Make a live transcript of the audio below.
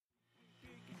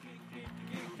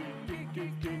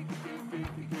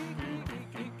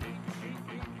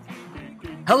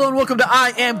Hello and welcome to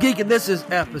I Am Geek, and this is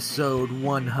episode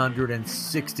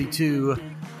 162,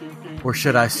 or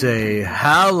should I say,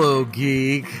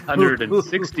 HallowGEEK.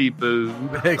 160, boo.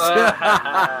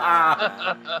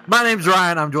 My name's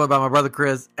Ryan. I'm joined by my brother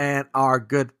Chris and our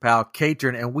good pal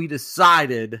Katrin, and we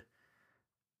decided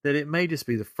that it may just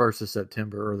be the 1st of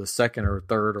September, or the 2nd or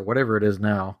 3rd, or whatever it is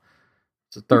now.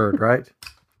 It's the 3rd, right?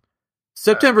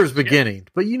 September's beginning,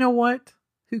 but you know what?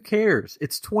 Who cares?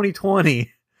 It's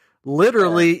 2020.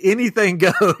 Literally anything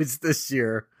goes this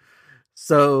year.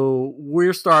 So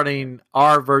we're starting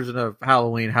our version of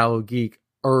Halloween, HallowGEEK,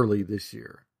 early this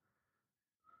year.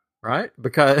 Right?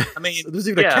 Because there's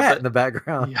even a cat in the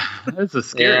background. Yeah, it's a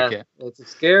scary cat. It's a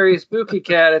scary, spooky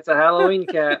cat. It's a Halloween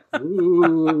cat.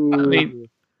 Ooh. I mean,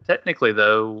 technically,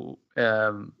 though,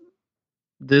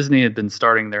 Disney had been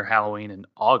starting their Halloween in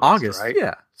August, right?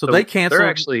 Yeah. So they canceled. They're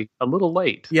actually a little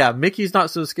late. Yeah, Mickey's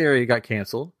Not So Scary got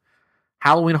canceled.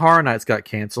 Halloween Horror Nights got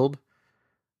canceled.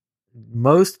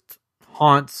 Most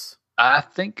haunts. I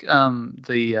think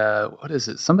what is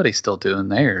it? Somebody's still doing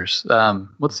theirs.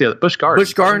 What's the other? Busch Gardens.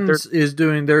 Busch Gardens is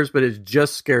doing theirs, but it's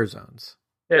just scare zones.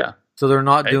 Yeah. So they're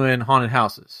not doing haunted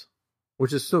houses,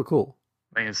 which is still cool.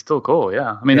 I mean, it's still cool,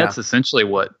 yeah. I mean, that's essentially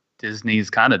what Disney's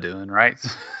kind of doing, right?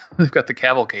 They've got the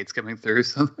cavalcades coming through,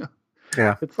 so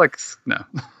yeah, it's like no,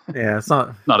 yeah, it's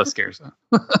not a scare zone.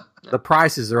 The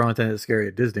prices are the only thing that's scary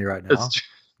at Disney right now.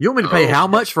 You want me to pay how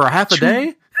much for a half a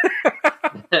day?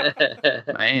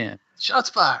 Man,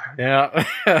 shots fired. Yeah.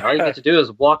 All you get to do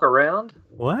is walk around.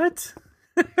 What?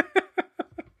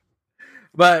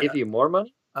 But give you more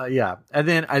money? Yeah. And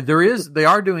then they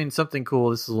are doing something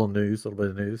cool. This is a little bit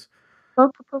of news.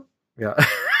 Yeah.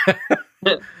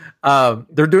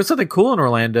 They're doing something cool in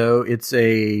Orlando.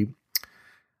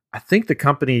 I think the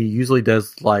company usually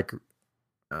does like,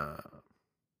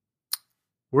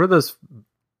 what are those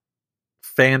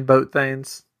fan boat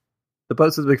things? The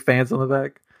boats with big fans on the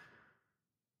back?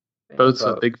 Boats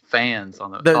with big fans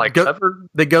on the cover?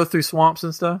 They go through swamps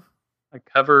and stuff? Like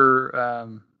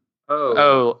cover...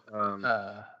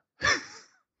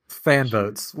 fan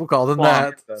boats. We'll call them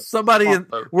that.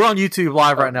 We're on YouTube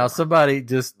live right now. Somebody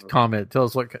just comment. Tell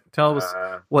us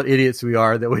what idiots we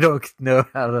are that we don't know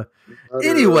how to.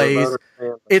 Anyways,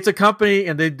 it's a company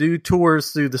and they do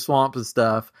tours through the swamps and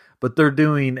stuff. But they're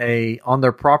doing on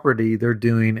their property. They're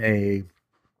doing I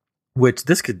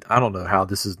don't know how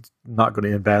this is not going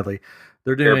to end badly.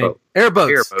 They're doing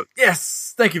airboats.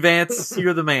 Yes, thank you, Vance.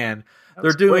 You're the man.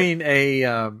 They're doing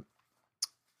a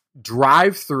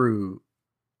drive-through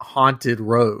haunted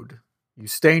road. You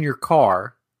stay in your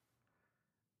car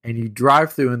and you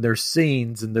drive through, and there's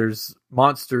scenes and there's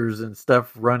monsters and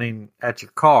stuff running at your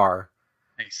car.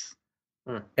 Nice.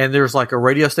 And there's like a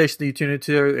radio station that you tune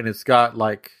into, and it's got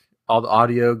like all the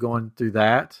audio going through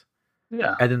that.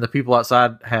 Yeah. And then the people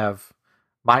outside have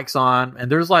mics on,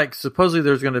 and there's like supposedly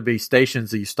there's going to be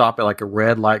stations that you stop at, like a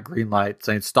red light, green light,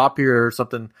 saying stop here or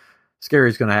something scary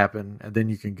is going to happen, and then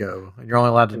you can go. And you're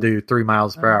only allowed to do 3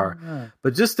 miles per hour. Yeah.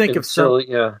 But just think of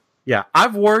Yeah,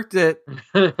 I've worked at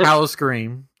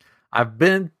HallowScream. I've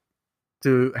been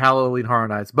to Halloween Horror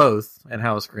Nights, both, and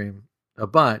HallowScream a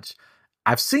bunch.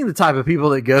 I've seen the type of people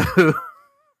that go.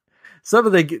 Some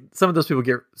of those people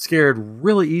get scared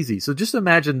really easy. So just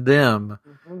imagine them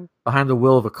behind the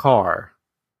wheel of a car,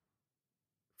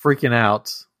 freaking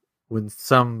out when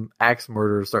some axe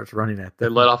murderer starts running at them. They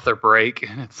let off their brake,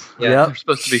 and they're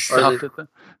supposed to be stopped at them.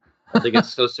 They get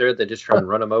so scared they just try and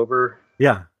run them over.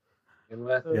 Yeah.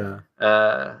 Yeah.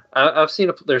 I've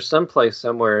seen there's some place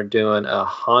somewhere doing a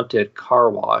haunted car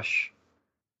wash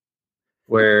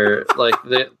where like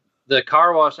the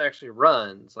car wash actually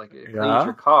runs, like it cleans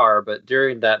your car, but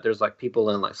during that there's like people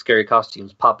in like scary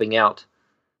costumes popping out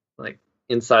like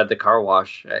inside the car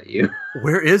wash at you.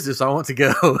 Where is this? I want to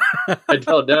go. I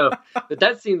don't know, but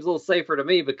that seems a little safer to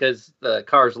me because the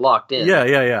car's locked in. Yeah.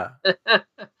 Yeah.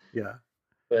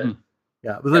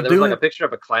 But there was like a picture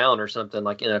of a clown or something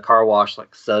like in a car wash,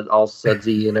 like all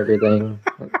sudsy and everything.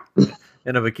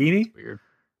 In a bikini? Weird.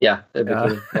 Yeah,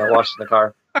 washing the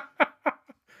car.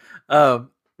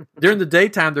 During the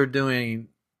daytime, they're doing.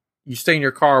 You stay in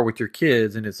your car with your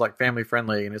kids, and it's like family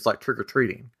friendly, and it's like trick or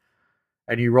treating.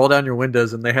 And you roll down your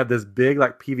windows, and they have this big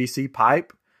like PVC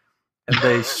pipe, and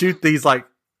they shoot these like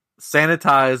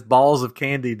sanitized balls of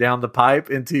candy down the pipe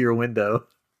into your window.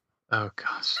 Oh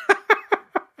gosh.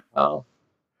 Oh.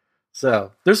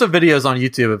 So there's some videos on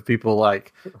YouTube of people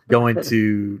like going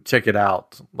to check it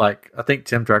out. Like I think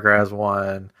Tim Tracker has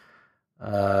one.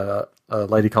 A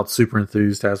lady called Super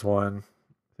Enthused has one.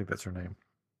 I think that's her name.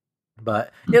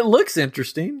 But it looks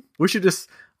interesting. We should just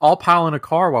all pile in a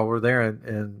car while we're there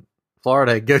in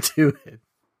Florida and go to it.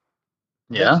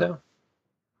 Yeah, so.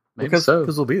 Maybe because so.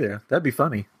 Because we'll be there. That'd be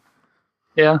funny.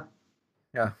 Yeah.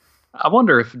 Yeah. I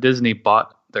wonder if Disney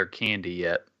bought their candy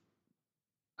yet.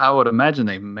 I would imagine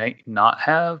they may not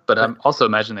have, but I also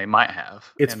imagine they might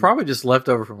have. It's probably just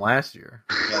leftover from last year.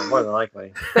 Yeah, more than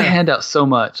likely. They hand out so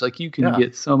much. Like, you can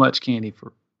get so much candy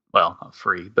for, well, not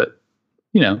free, but,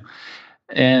 you know.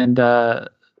 And,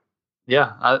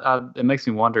 it makes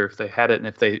me wonder if they had it, and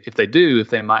if they do, if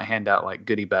they might hand out like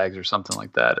goodie bags or something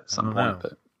like that at some point.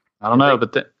 But I don't know.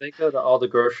 But they go to all the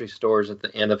grocery stores at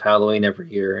the end of Halloween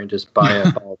every year and just buy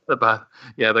up all. They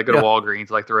go to Walgreens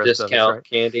like the rest of us. Discount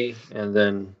candy and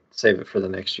then save it for the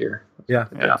next year. Yeah.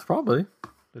 It's probably.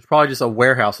 There's probably just a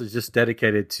warehouse that's just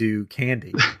dedicated to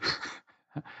candy.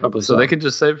 Probably so they can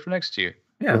just save it for next year.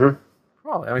 Yeah. Mm-hmm.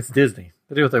 Probably. I mean, it's Disney.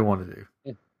 They do what they want to do.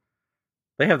 Yeah.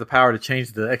 They have the power to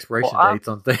change the expiration dates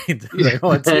on things if they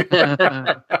want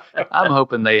to. I'm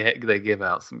hoping they give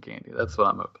out some candy. That's what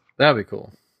I'm hoping. That'd be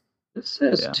cool. This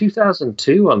says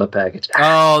 2002 on the package.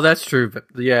 Oh, that's true. But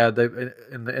yeah, they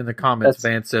in the comments,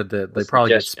 Van said that they probably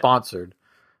get sponsored.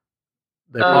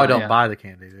 They probably don't buy the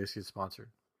candy; they just get sponsored.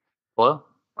 Well,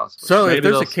 so if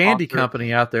there's a candy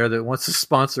company out there that wants to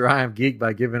sponsor I Am Geek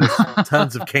by giving us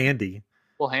tons of candy,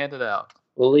 we'll hand it out.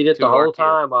 We'll eat it the whole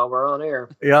time while we're on air.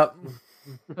 Yep,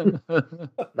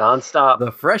 nonstop.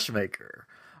 The Fresh Maker.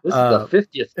 This is the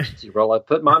 50th Tootsie Roll I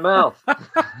put in my mouth.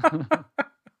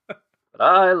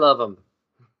 I love them.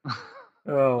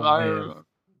 Oh,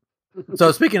 man.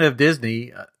 So speaking of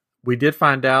Disney, we did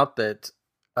find out that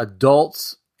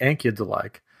adults and kids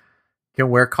alike can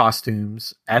wear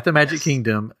costumes at the Magic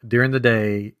Kingdom during the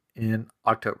day in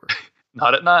October.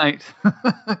 Not at night,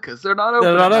 because they're not open.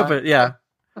 They're not open, yeah.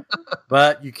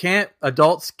 But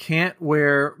adults can't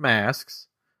wear masks.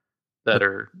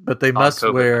 But they must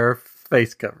wear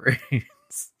face coverings.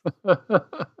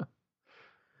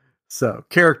 So,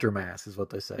 character masks is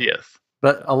what they say. Yes.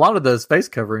 But a lot of those face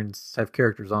coverings have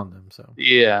characters on them. So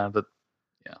yeah,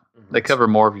 they cover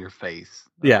more of your face.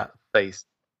 Face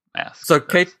mask. So,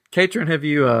 Katrin, have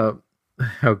you? Oh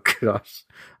gosh,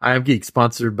 I Am Geek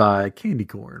sponsored by Candy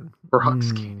Corn.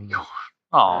 Brooks Candy Corn.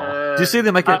 Oh, do you see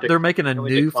them they're making a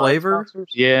new flavor? Sponsors?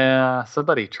 Yeah,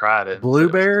 somebody tried it.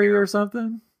 Blueberry or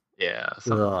something. Yeah,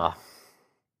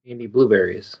 candy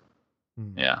blueberries.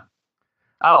 Yeah,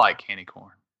 I like candy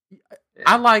corn.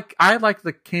 I like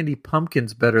the candy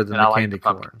pumpkins better than the candy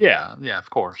corn. Yeah, of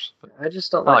course. But I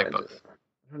just don't like both.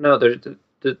 I don't know.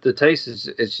 The taste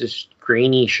is just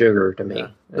greeny sugar to me. Yeah.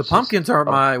 The pumpkins are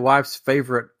my wife's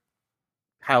favorite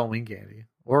Halloween candy.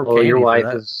 Or candy your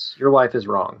wife is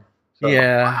wrong. So.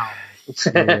 Yeah.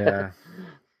 Wow.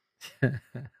 Yeah.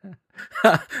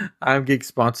 I'm Geek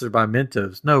sponsored by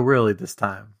Mentos. No, really, this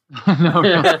time.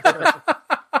 No.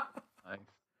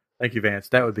 Thank you, Vance.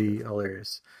 That would be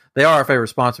hilarious. They are our favorite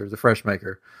sponsors, the Fresh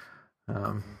Maker.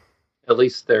 At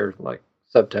least their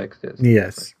subtext is.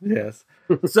 Yes.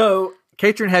 So,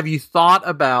 Katrin, have you thought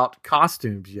about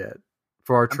costumes yet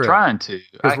for our trip? I'm trying to.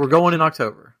 Because we're going in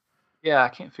October. Yeah, I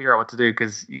can't figure out what to do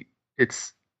because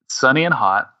it's sunny and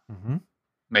hot. Mm-hmm.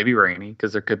 Maybe rainy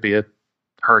because there could be a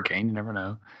hurricane. You never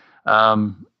know.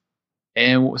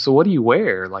 And so what do you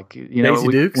wear? Daisy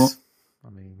Dukes?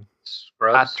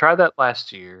 I tried that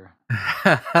last year.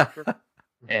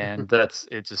 And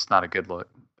it's just not a good look.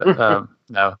 But,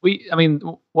 no,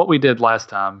 what we did last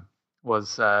time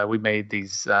was we made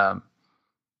these Mr.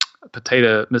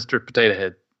 Potato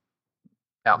Head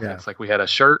outfits. Like we had a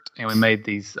shirt and we made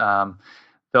these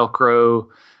Velcro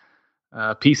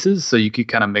pieces, so you could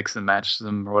kind of mix and match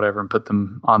them or whatever and put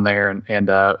them on there. And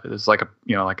it was like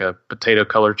a potato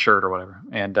colored shirt or whatever.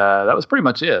 And that was pretty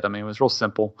much it. I mean, it was real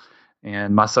simple.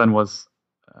 And my son was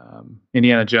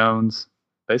Indiana Jones,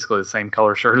 basically the same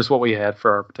color shirt as what we had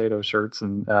for our potato shirts.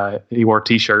 And he wore a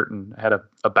t-shirt and had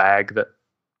a bag that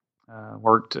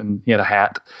worked, and he had a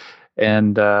hat.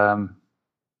 And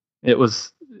it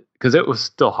was because it was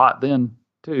still hot then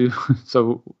too,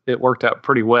 so it worked out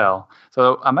pretty well.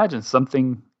 So I imagine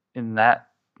something in that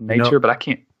nature, but I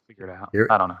can't figure it out.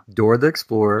 I don't know. Dora the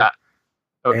Explorer,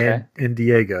 okay, and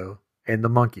Diego and the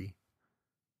monkey.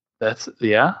 That's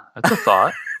a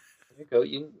thought. There you go.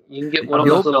 You can get one of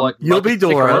those little You'll be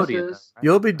Dora.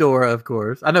 You'll be Dora, of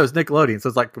course. I know it's Nickelodeon, so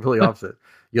it's like completely opposite.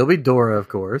 You'll be Dora, of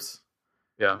course.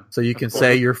 Yeah. So you can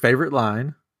say your favorite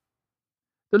line.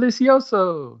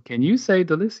 Delicioso. Can you say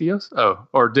delicioso? Oh,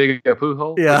 or dig a poo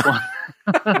hole? Yeah.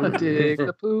 Dig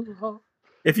a poo hole.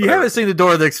 If you haven't seen the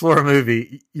Dora the Explorer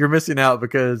movie, you're missing out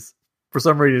because for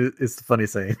some reason it's the funny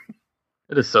scene.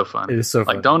 It is so fun. It is so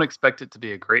fun. Don't expect it to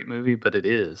be a great movie, but it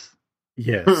is.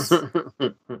 Yes.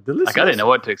 I didn't know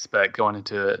what to expect going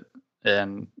into it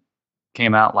and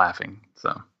came out laughing.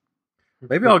 So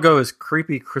Maybe I'll go as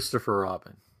creepy Christopher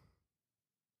Robin.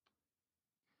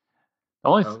 The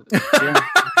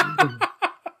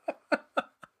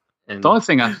only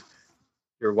thing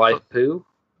your wife Pooh?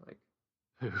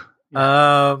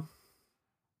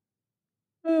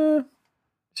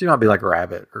 She might be like a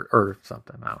rabbit or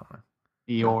something. I don't know.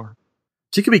 Eeyore.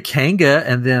 She could be Kanga,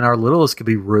 and then our littlest could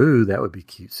be Roo. That would be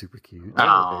cute, super cute.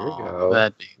 Oh, there you go.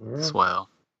 That'd be swell.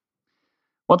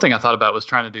 One thing I thought about was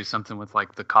trying to do something with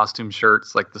like the costume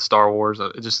shirts, like the Star Wars.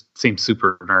 It just seems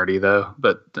super nerdy though.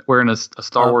 But wearing a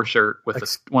Star Wars shirt with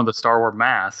one of the Star Wars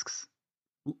masks.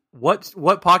 What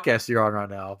podcast are you on right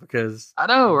now? Because I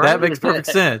know, right? That makes perfect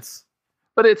sense.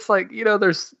 But it's like,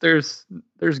 there's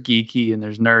geeky and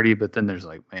there's nerdy, but then there's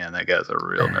like, man, that guy's a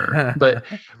real nerd.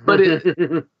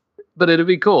 But it'd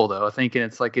be cool though. I think, and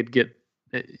it's like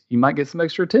you might get some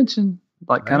extra attention,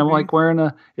 like kind of like wearing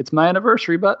it's my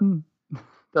anniversary button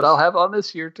that I'll have on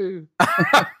this year too.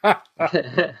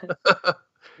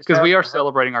 Because we are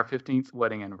celebrating our 15th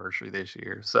wedding anniversary this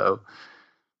year, so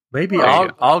maybe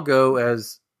I'll go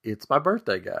as it's my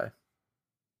birthday guy.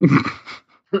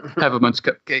 Have a bunch of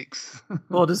cupcakes.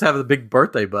 Well, just have the big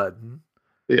birthday button.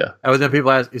 Yeah. And then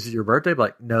people ask, "Is it your birthday?" I'm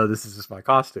like, no, this is just my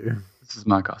costume. This is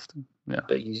my costume. Yeah.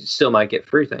 But you still might get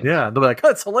free things. Yeah. They'll be like,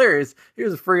 "That's hilarious.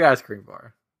 Here's a free ice cream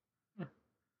bar." You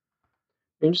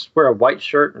can just wear a white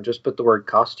shirt and just put the word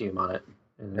costume on it.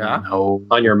 And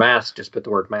on your mask, just put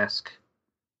the word mask.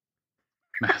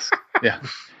 Mask. Yeah.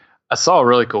 I saw a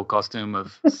really cool costume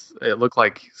it looked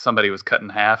like somebody was cut in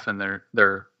half and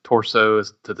their torso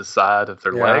is to the side of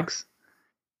their legs.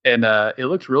 And it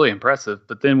looked really impressive.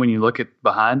 But then when you look at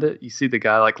behind it, you see the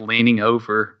guy like leaning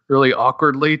over really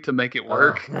awkwardly to make it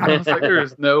work. I was like, there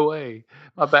is no way.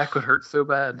 My back would hurt so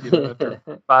bad after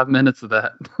 5 minutes of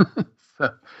that. So,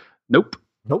 nope.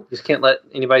 Just can't let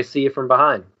anybody see you from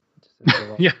behind.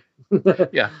 Yeah.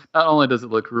 Yeah. Not only does it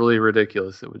look really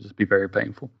ridiculous, it would just be very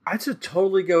painful. I should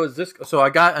totally go as this. So I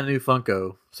got a new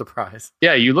Funko surprise.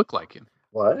 Yeah, you look like him.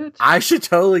 What? I should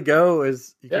totally go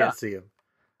as you can't see him.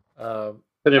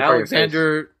 Put it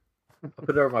Alexander, I'll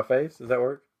put it over my face. Does that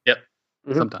work? Yep.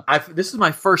 Mm-hmm. Sometimes. This is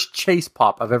my first Chase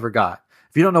Pop I've ever got.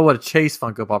 If you don't know what a Chase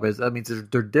Funko Pop is, that means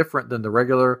they're different than the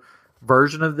regular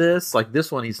version of this. Like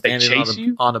this one, he's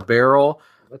standing on a barrel.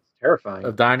 That's terrifying.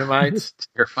 Of dynamite. It's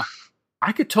terrifying.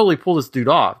 I could totally pull this dude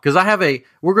off because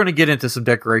we're going to get into some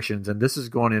decorations, and this is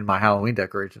going in my Halloween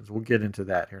decorations. We'll get into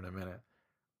that here in a minute.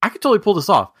 I could totally pull this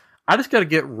off. I just got to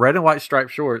get red and white striped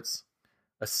shorts,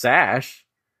 a sash,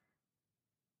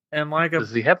 and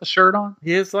Does he have a shirt on?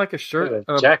 He has like a shirt,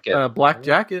 a jacket, a black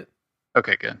jacket.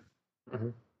 Okay, good. Mm-hmm.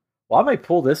 Well, I may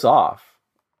pull this off.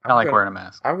 I like wearing a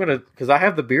mask. I'm gonna because I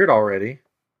have the beard already.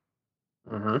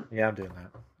 Mm-hmm. Yeah, I'm doing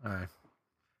that. All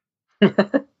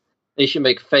right. You should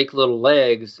make fake little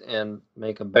legs and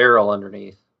make a barrel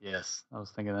underneath. Yes, I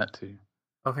was thinking that too.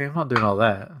 Okay, I'm not doing all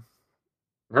that.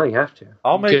 No, you have to.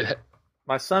 I'll make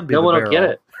my son be the barrel. No one will get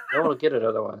it. No one will get it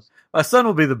otherwise. My son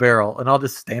will be the barrel, and I'll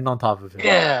just stand on top of him.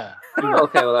 Yeah. Oh,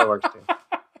 okay, well, that works too.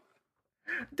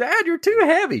 Dad, you're too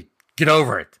heavy. Get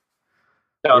over it.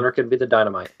 Downer can be the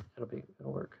dynamite.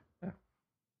 It'll work. Yeah.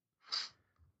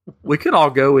 We could all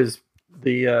go as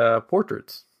the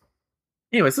portraits.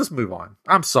 Anyways, let's move on.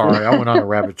 I'm sorry, I went on a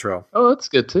rabbit trail. Oh, that's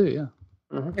good too, yeah.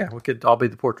 Mm-hmm. Yeah, we could all be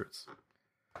the portraits.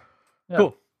 Yeah.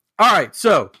 Cool. All right,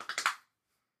 so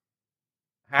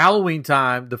Halloween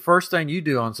time, the first thing you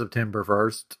do on September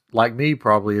 1st, like me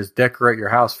probably, is decorate your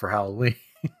house for Halloween.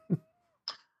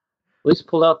 We just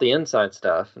pulled out the inside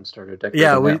stuff and started decorating.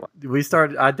 Yeah,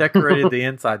 I decorated the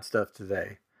inside stuff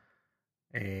today.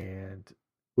 And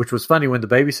which was funny when the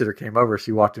babysitter came over,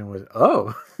 she walked in with,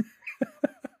 "Oh."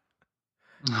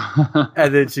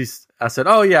 And then I said,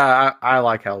 "Oh yeah, I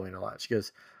like Halloween a lot." She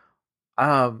goes,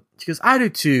 "I do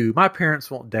too. My parents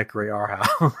won't decorate our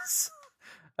house."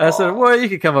 I said, "Well, you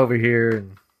can come over here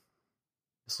and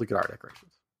just look at our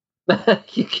decorations."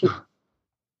 You can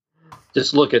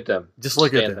just look at them. Just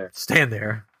look at them. Stand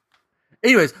there.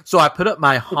 Anyways, so I put up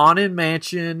my Haunted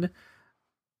Mansion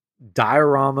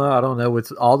diorama. I don't know,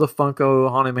 with all the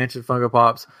Haunted Mansion Funko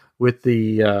Pops, with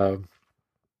the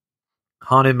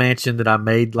Haunted Mansion that I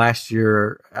made last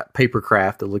year at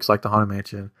Papercraft that looks like the Haunted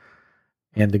Mansion,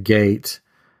 and the gate.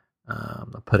 I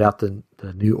put out the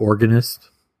new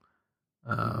organist.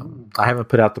 I haven't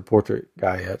put out the portrait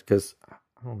guy yet because I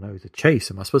don't know, the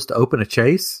chase. Am I supposed to open a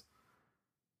chase?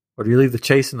 Or do you leave the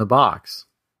chase in the box?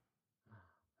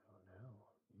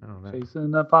 I don't know. Chase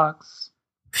in the box.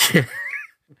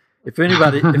 If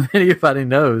anybody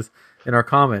knows in our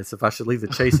comments if I should leave the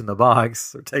chase in the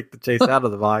box or take the chase out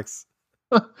of the box.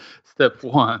 Step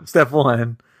one. Take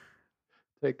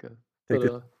a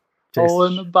hole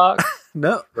in the box.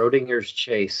 No. Schrodinger's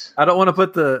Chase. I don't want to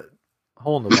put the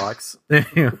hole in the box.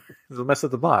 It'll mess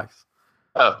up the box.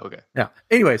 Oh, okay. Yeah.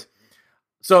 Anyways,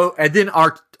 so and then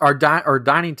our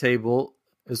dining table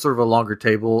is sort of a longer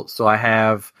table. So I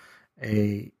have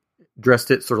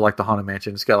dressed it sort of like the Haunted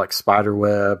Mansion. It's got like spider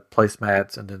web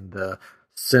placemats, and then the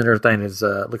center thing is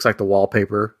looks like the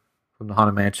wallpaper from the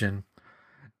Haunted Mansion,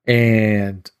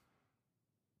 and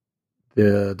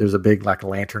there's a big like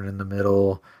lantern in the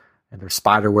middle, and there's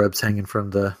spider webs hanging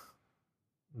from the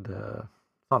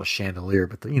not a chandelier,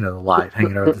 but the light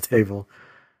hanging over the table.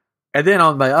 And then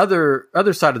on my other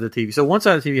side of the TV, so one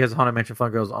side of the TV has Haunted Mansion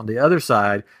Fun Girls. On the other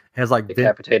side has like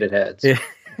decapitated heads. Yeah.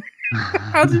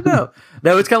 How'd you know?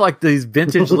 No, it's got like these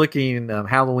vintage looking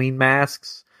Halloween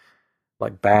masks,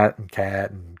 like bat and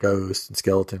cat and ghost and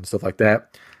skeleton and stuff like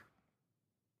that,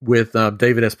 with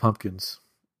David S. Pumpkins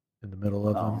in the middle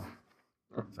of them.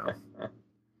 So.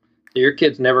 Your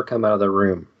kids never come out of their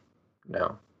room.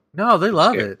 No, they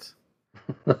love it.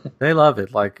 They love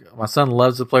it. Like my son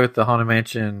loves to play with the Haunted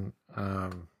Mansion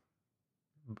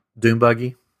Doom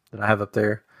buggy that I have up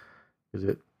there because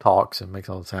it talks and makes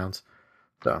all the sounds.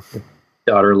 So,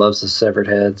 daughter loves the severed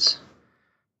heads.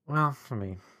 Well, I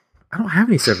mean, I don't have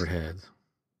any severed heads.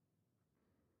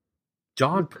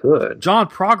 John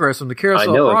Progress from the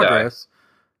Carousel of Progress,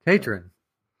 Catron.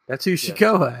 That's who she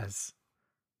go as.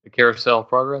 The Carousel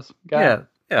Progress guy.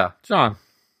 Yeah, John.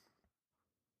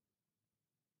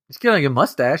 He's getting a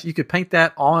mustache. You could paint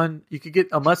that on. You could get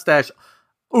a mustache.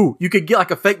 Ooh, you could get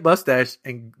like a fake mustache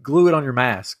and glue it on your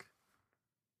mask.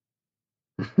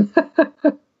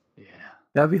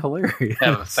 That'd be hilarious.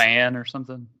 Have a fan or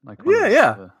something like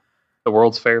the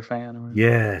World's Fair fan. Or whatever.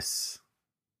 Yes.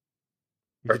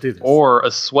 You could do this. Or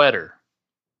a sweater,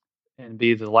 and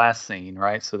be the last scene,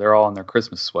 right? So they're all in their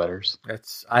Christmas sweaters.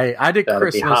 I did That'd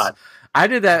Christmas. I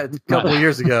did that a couple of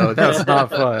years ago. That was not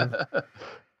fun.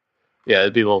 Yeah,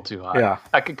 it'd be a little too hot. Yeah,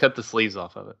 I could cut the sleeves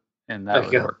off of it, and that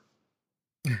would work.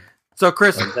 So,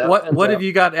 Chris, what have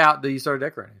you got out that you started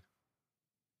decorating?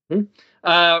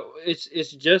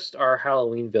 It's just our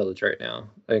Halloween village right now.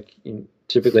 Like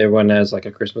typically, everyone has like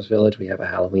a Christmas village. We have a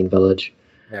Halloween village.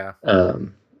 Yeah.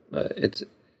 It's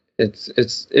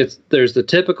there's the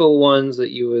typical ones that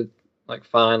you would like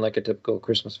find like a typical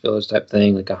Christmas village type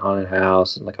thing, like a haunted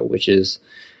house and like a witch's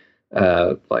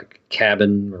like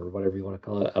cabin or whatever you want to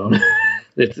call it. I don't know.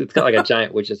 It's got like a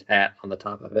giant witch's hat on the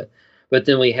top of it. But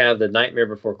then we have the Nightmare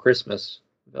Before Christmas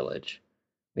village.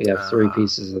 We have 3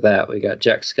 pieces of that. We got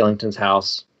Jack Skellington's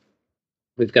house.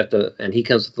 We've got and he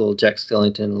comes with a little Jack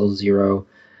Skellington, a little Zero,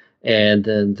 and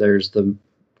then there's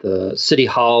the city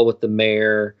hall with the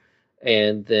mayor,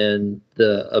 and then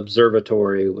the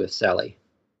observatory with Sally.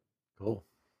 Cool.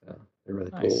 Yeah, they're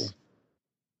really cool.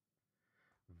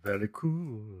 Very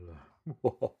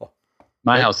cool.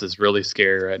 My house is really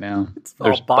scary right now.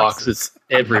 There's boxes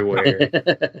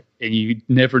everywhere, and you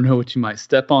never know what you might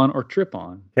step on or trip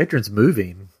on. Catron's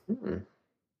moving.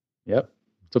 Yep,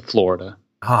 to Florida.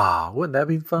 Wouldn't that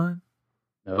be fun?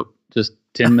 Nope, just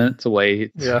 10 minutes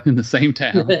away. In the same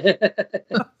town.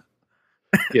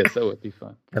 Yes, that would be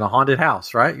fun. In a haunted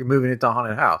house, right? You're moving into a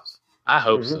haunted house. I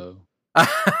hope so.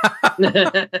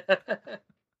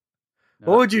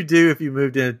 What would you do if you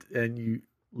moved in and you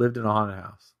lived in a haunted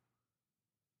house?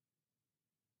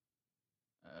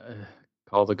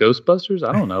 Call the Ghostbusters?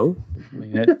 I don't know. I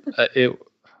mean,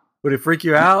 would it freak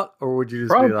you out, or would you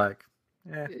just be like,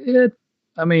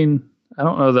 I mean, I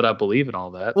don't know that I believe in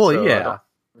all that. Well, so yeah.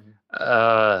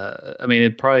 I mean,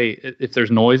 it probably, if there's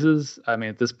noises, I mean,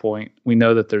 at this point, we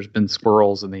know that there's been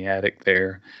squirrels in the attic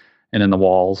there and in the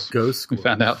walls. Ghost squirrels. We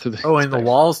found out through the in the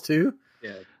walls too?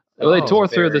 Yeah. Well, they tore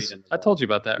through this. I told you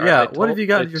about that, right? Yeah. What have you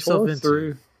got yourself into?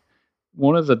 Through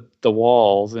one of the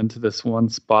walls into this one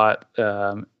spot,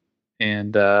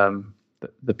 and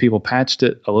the people patched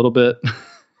it a little bit,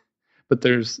 but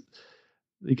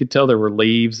you could tell there were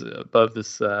leaves above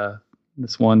this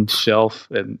one shelf,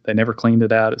 and they never cleaned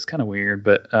it out. It's kind of weird,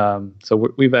 but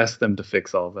so we've asked them to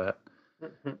fix all that.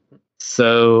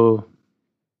 So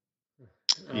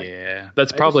yeah,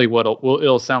 that's probably what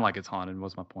it'll sound like. It's haunted.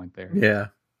 Was my point there? Yeah.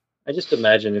 I just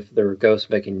imagine if there were ghosts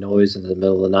making noise in the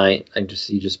middle of the night, I just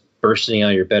see you just bursting out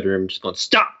of your bedroom, just going,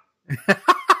 "Stop!"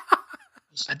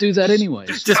 I do that anyway.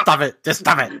 Just stop it. Just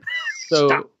stop it. So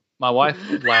Stop. My wife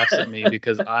laughs at me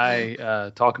because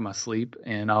I talk in my sleep,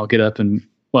 and I'll get up and,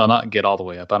 well, not get all the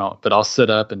way up. But I'll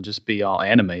sit up and just be all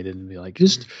animated and be like,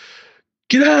 "Just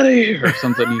get out of here," or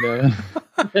something,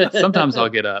 Sometimes I'll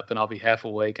get up and I'll be half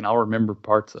awake and I'll remember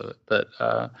parts of it. But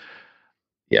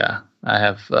yeah, I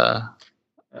have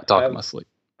talk in my sleep.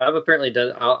 I've apparently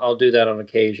done. I'll do that on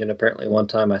occasion. Apparently, one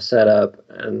time I sat up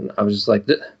and I was just like,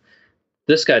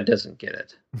 this guy doesn't get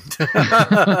it. And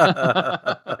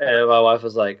my wife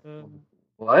was like,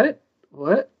 what?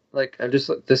 Like, I'm just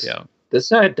like, this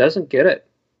guy doesn't get it.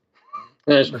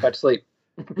 And I just went back to sleep.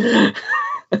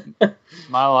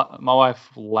 My wife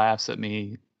laughs at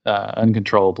me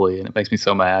uncontrollably, and it makes me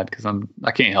so mad because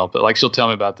I can't help it. Like, she'll tell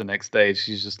me about the next day,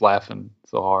 she's just laughing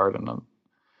so hard, and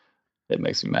it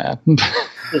makes me mad.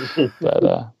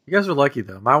 But you guys are lucky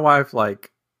though. My wife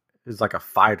is like a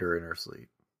fighter in her sleep.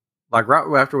 Like right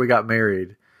after we got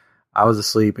married, I was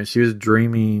asleep and she was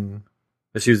dreaming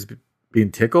that she was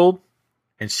being tickled,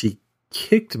 and she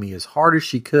kicked me as hard as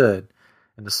she could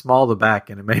in the small of the back,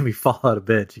 and it made me fall out of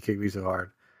bed. She kicked me so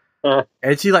hard.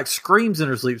 And she like screams in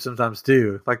her sleep sometimes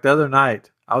too. Like the other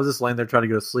night, I was just laying there trying to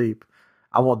go to sleep.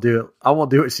 I won't do it. I won't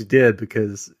do what she did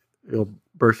because it'll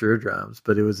burst your eardrums.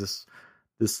 But it was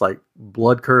this like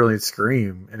blood curdling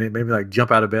scream, and it made me like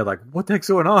jump out of bed. Like, what the heck's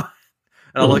going on?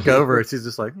 And I look over, and she's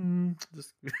just like,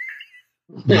 just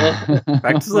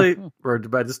back to sleep. Or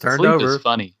I just turned over. Sleep is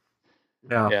funny.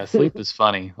 Yeah, sleep is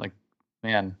funny. Like,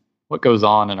 man, what goes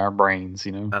on in our brains?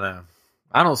 You know. I know.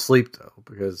 I don't sleep though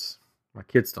because my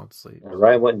kids don't sleep.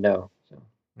 Ryan wouldn't know. So.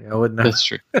 Yeah, I wouldn't know. That's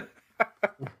true.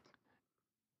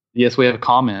 Yes, we have a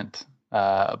comment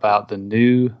about the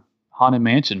new Haunted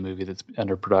Mansion movie that's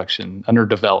under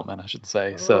development, I should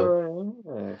say. So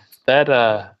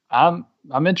that I'm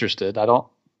interested. I don't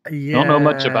know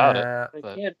much about it.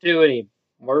 They can't do any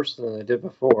worse than they did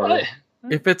before.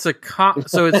 If it's a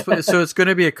so it's going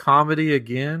to be a comedy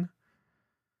again.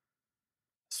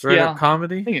 Straight up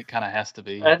comedy. I think it kind of has to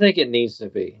be. I think it needs to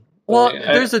be. Well,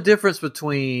 there's a difference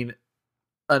between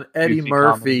an Eddie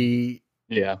Murphy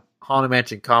Haunted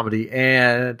Mansion comedy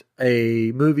and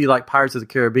a movie like Pirates of the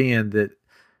Caribbean that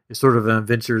is sort of an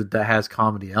adventure that has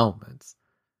comedy elements.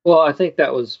 Well, I think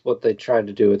that was what they tried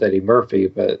to do with Eddie Murphy,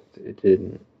 but it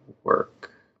didn't work.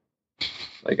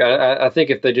 Like, I think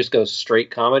if they just go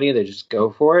straight comedy, they just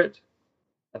go for it,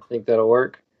 I think that'll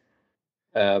work.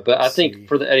 But I think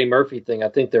for the Eddie Murphy thing, I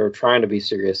think they were trying to be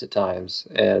serious at times,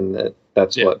 and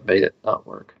that's what made it not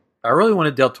work. I really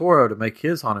wanted Del Toro to make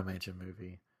his Haunted Mansion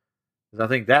movie, because I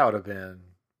think that would have been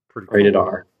pretty cool. Rated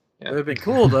R. Yeah. It would have been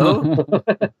cool, though.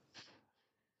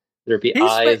 There'd be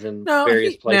eyes in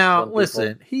various places. Now,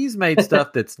 listen, he's made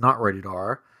stuff that's not rated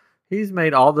R. He's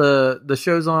made all the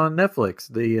shows on Netflix.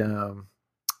 The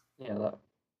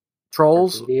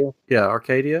Trolls. Arcadia. Yeah,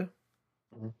 Arcadia.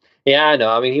 Yeah, I know.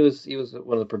 I mean, he was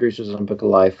one of the producers on Book of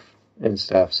Life and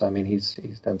stuff. So I mean, he's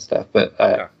done stuff. But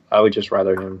I would just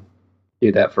rather him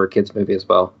do that for a kids movie as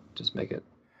well. Just make it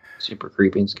super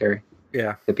creepy and scary.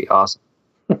 Yeah, it'd be awesome.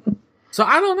 So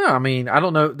I don't know. I mean, I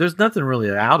don't know. There's nothing really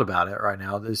out about it right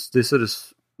now. This sort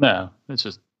of it's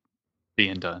just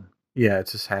being done. Yeah,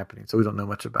 it's just happening. So we don't know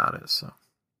much about it. So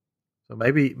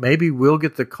maybe we'll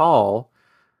get the call,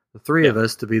 the three of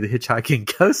us, to be the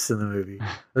hitchhiking ghosts in the movie.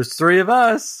 There's three of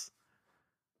us.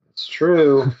 It's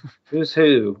true. Who's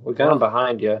who? We got them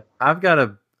behind you. I've got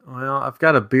a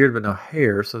beard but no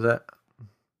hair, so that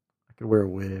I could wear a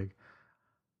wig.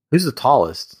 Who's the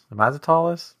tallest? Am I the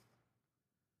tallest?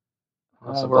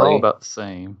 Possibly. We're all about the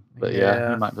same, but you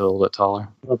might be a little bit taller.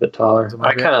 A little bit taller.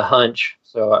 I kind of hunch,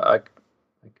 so I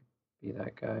could be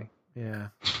that guy. Yeah.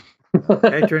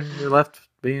 Adrian, you're left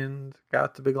being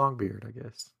got the big long beard, I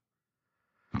guess.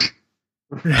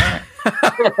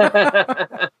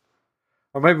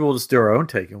 Or maybe we'll just do our own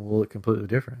take and we'll look completely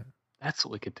different. That's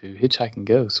what we could do. Hitchhiking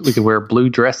ghosts. We could wear blue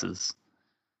dresses.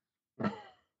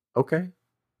 Okay.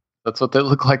 That's what they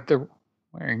look like they're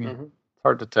wearing. Mm-hmm. It's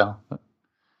hard to tell.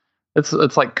 It's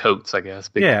like coats, I guess.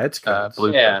 It's coats.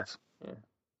 Blue coats. Yeah.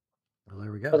 Well,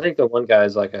 there we go. I think the one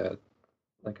guy's like a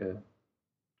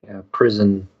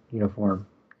prison uniform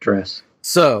dress.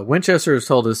 So Winchester has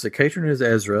told us that Katrin is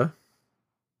Ezra,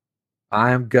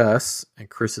 I am Gus, and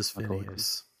Chris is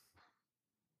Phineas.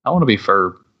 I want to be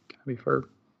Ferb. Can I be Ferb?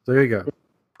 There you go.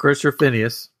 Chris, you're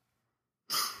Phineas.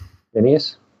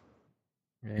 Phineas?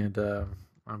 And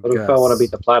I'm what Gus. If I want to be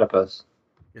the platypus?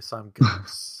 Yes, I'm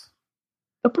Gus.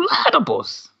 The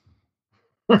platypus.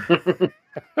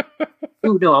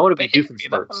 Ooh, no, I want to be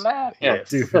Doofenshmirtz. Yes,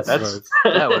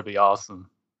 that would be awesome.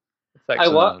 I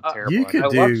watched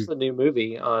the new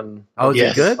movie on. Oh, is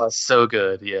it good? So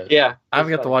good, yes. Yeah. I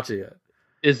haven't got to watch it yet.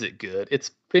 Is it good? It's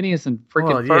Phineas and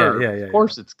freaking Ferb. Yeah. Of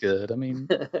course it's good. I mean,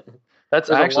 There's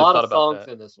I actually a lot thought of about songs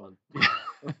that. in this one.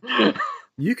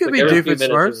 You could be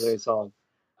Doofenshmirtz.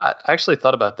 I actually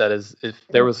thought about that as if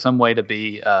there was some way to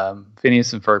be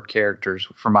Phineas and Ferb characters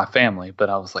for my family,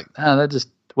 but I was like, that just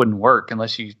wouldn't work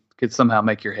unless you could somehow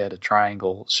make your head a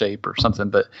triangle shape or something.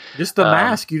 But just the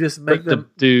mask, you just make them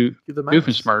do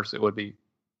Doofenshmirtz. It would be.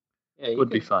 Yeah, would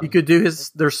be fun. You could do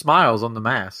their smiles on the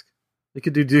mask. You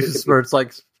could do where it's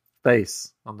like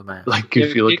face on the mask. Like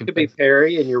goofy looking. It could be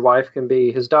Perry, and your wife can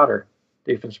be his daughter,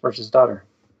 Doofenshmirtz's daughter.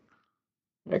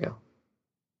 There you go.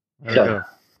 There you go.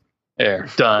 There,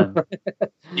 done.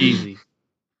 Easy.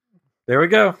 There we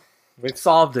go. We've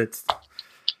solved it.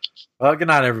 Well, good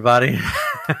night, everybody.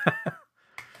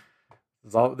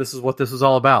 This is what this was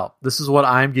all about. This is what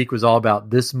I'm Geek was all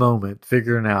about. This moment,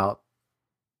 figuring out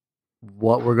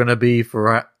what we're going to be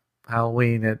for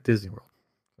Halloween at Disney World.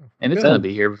 And it's going to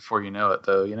be here before you know it,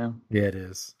 though, you know? Yeah, it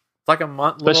is. It's like a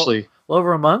month, especially a little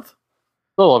over a month?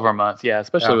 A little over a month, yeah,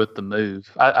 especially with the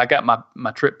move. I got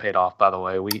my trip paid off, by the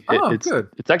way. It's good.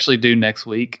 It's actually due next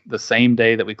week, the same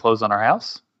day that we close on our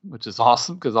house, which is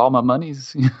awesome because all my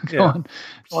money's going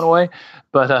away.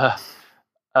 But I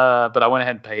went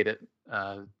ahead and paid it.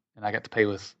 And I got to pay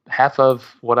with half of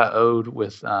what I owed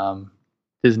with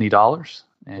Disney dollars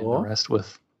and the rest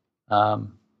with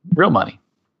real money.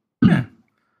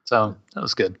 So that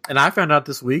was good. And I found out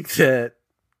this week that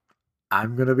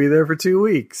I'm going to be there for 2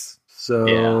 weeks.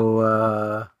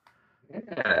 So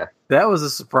that was a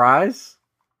surprise.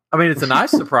 I mean, it's a nice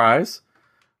surprise,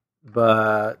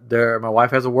 but my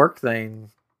wife has a work thing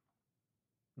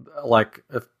like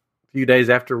a few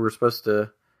days after we're supposed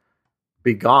to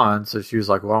be gone, so she was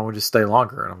like, "Well, why don't we just stay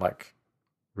longer?" And I'm like,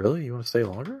 "Really? You want to stay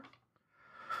longer?"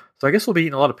 So I guess we'll be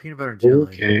eating a lot of peanut butter and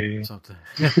jelly or something.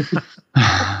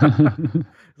 I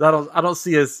don't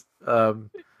see us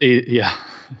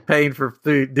paying for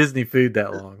Disney food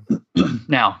that long.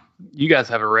 Now, you guys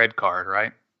have a red card,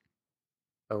 right?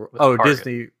 Oh,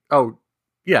 Disney. Oh,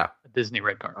 yeah, a Disney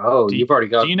red card. Oh, you've already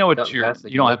got. Do you know what you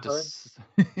don't have to?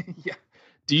 Yeah.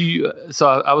 Do you? So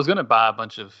I was going to buy a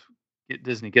bunch of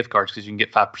Disney gift cards because you can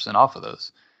get 5% off of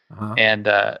those, and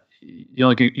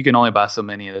you can only buy so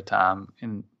many at a time.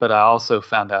 But I also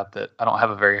found out that I don't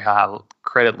have a very high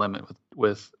credit limit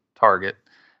with Target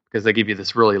because they give you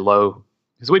this really low.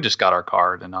 Because we just got our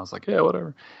card, and I was like, yeah,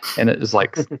 whatever. And it was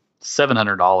like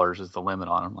 $700 is the limit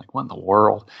on it. I'm like, what in the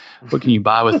world? What can you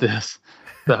buy with this?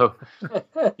 So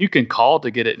you can call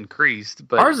to get it increased,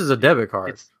 but ours is a debit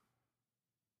card.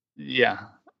 Yeah.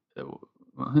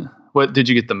 What did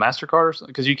you get, the MasterCard?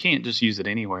 Because you can't just use it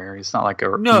anywhere. It's not like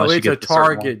it's a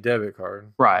Target debit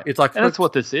card, right? It's like that's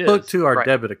what this is. Hooked to our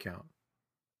debit account.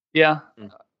 Yeah.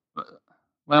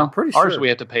 Well, I'm pretty ours sure we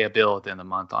have to pay a bill at the end of the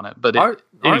month on it, but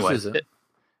anyways,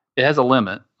 it has a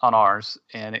limit on ours,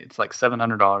 and it's like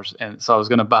 $700. And so I was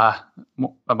going to buy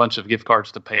a bunch of gift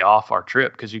cards to pay off our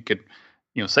trip because you could,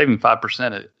 saving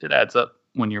 5%, it adds up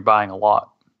when you're buying a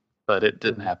lot. But it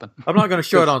didn't happen. I'm not going to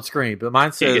show it on screen, but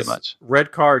mine says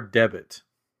red card debit.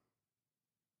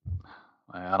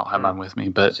 I don't have mine with me,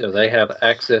 but so they have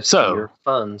access to your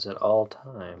funds at all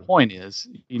times. Point is,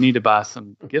 you need to buy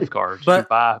some gift cards. But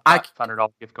buy $500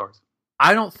 gift cards.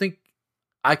 I don't think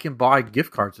I can buy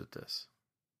gift cards with this.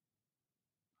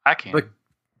 I can.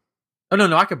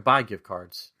 No, I can buy gift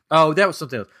cards. Oh, that was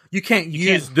something else. You can't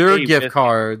use their gift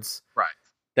cards. Right.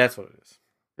 That's what it is.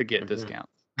 To get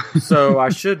discounts. So I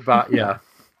should buy. Yeah,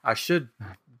 I should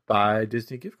buy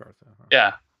Disney gift cards.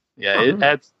 Yeah. It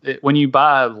adds when you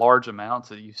buy large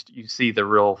amounts. You see the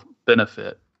real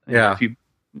benefit. Yeah. If you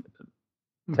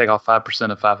take off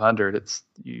 5% of 500,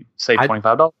 you save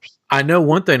 $25. I know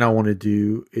one thing I want to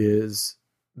do is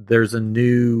there's a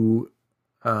new.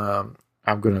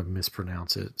 I'm going to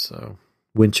mispronounce it, so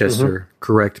Winchester,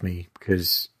 correct me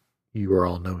because you are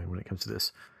all knowing when it comes to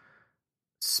this.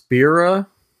 Spira.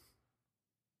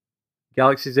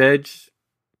 Galaxy's Edge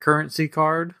currency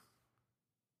card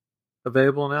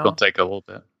available now. It'll take a little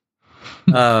bit.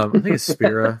 I think it's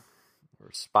Spira or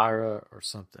Spira or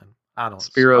something. I don't know.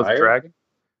 Spiro's Dragon?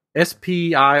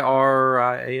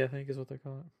 SPIRIA, I think is what they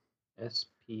call it.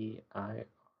 SPIRIA.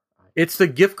 It's the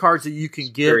gift cards that you can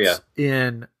get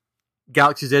in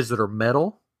Galaxy's Edge that are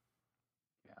metal.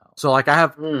 So like I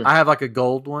have like a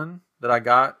gold one that I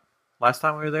got last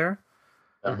time we were there.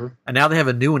 And now they have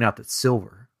a new one out that's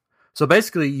silver. So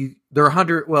basically, they're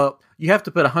 $100. Well, you have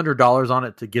to put $100 on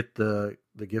it to get the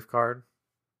gift card.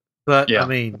 But I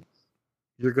mean,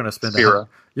 you're going to spend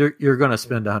you're going to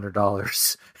spend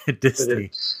 $100 at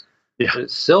Disney. But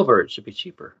it's silver. It should be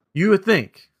cheaper. You would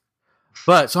think.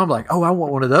 But so I'm like, oh, I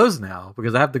want one of those now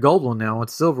because I have the gold one now. I want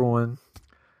the silver one.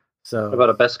 So what about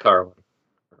a Beskar one?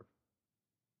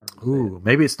 Ooh,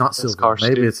 maybe it's not silver.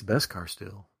 Maybe it's Beskar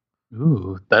still.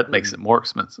 Ooh, that makes it more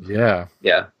expensive. Yeah.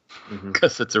 Yeah.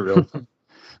 Because it's a real thing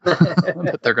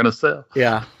that they're going to sell.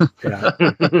 Yeah.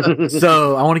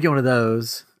 So I want to get one of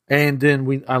those. And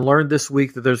then I learned this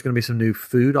week that there's going to be some new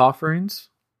food offerings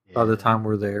by the time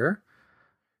we're there.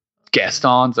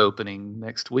 Gaston's opening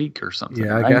next week or something.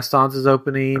 Yeah, right? Gaston's is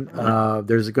opening.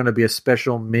 There's going to be a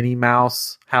special Minnie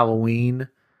Mouse Halloween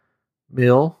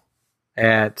meal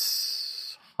at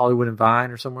Hollywood and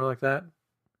Vine or somewhere like that.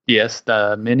 Yes,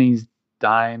 the Minnie's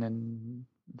dying and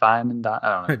Vine and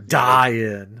I don't know.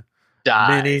 Dying.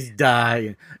 Minnie's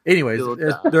dying. Anyways,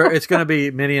 it's going to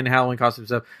be Minnie and Halloween costume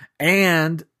stuff.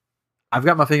 And I've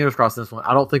got my fingers crossed this one.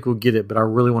 I don't think we'll get it, but I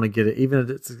really want to get it. Even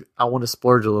if I want to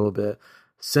splurge a little bit.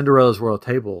 Cinderella's Royal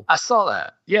Table. I saw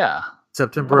that. Yeah.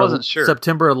 September. I wasn't sure.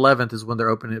 September 11th is when they're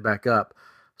opening it back up.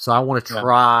 So I want to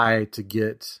try to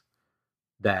get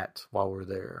that while we're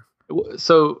there.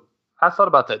 So I thought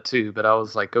about that too, but I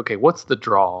was like, okay, what's the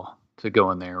draw to go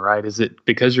in there, right? Is it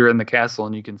because you're in the castle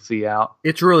and you can see out?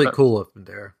 It's really cool up in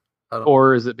there.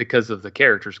 Or is it because of the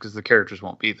characters? Because the characters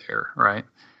won't be there, right?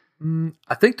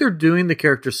 I think they're doing the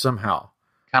characters somehow.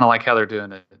 Kind of like how they're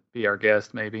doing it. Be Our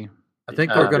Guest, maybe. I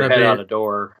think they're going to be on a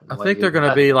door. I think they're going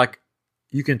to be like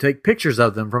you can take pictures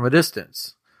of them from a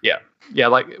distance. Yeah.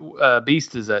 Like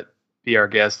Beast is at Be Our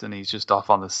Guest, and he's just off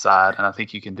on the side, and I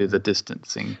think you can do the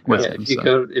distancing with him.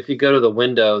 If you go to the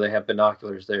window, they have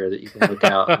binoculars there that you can look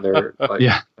out, and they're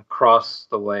like across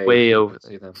the way over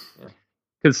see them.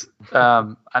 Because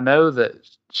I know that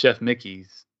Chef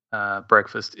Mickey's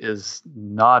breakfast is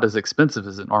not as expensive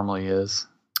as it normally is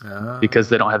because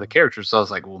they don't have the characters. So I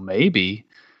was like, well, maybe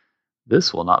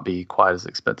this will not be quite as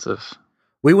expensive.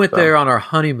 We went there on our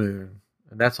honeymoon,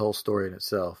 and that's a whole story in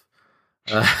itself.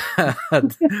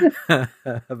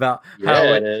 About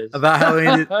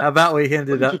how we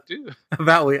ended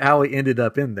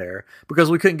up in there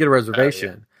because we couldn't get a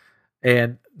reservation.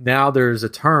 And now there's a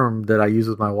term that I use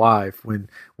with my wife when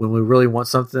we really want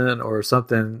something or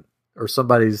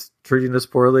somebody's treating us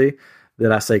poorly,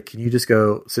 that I say, can you just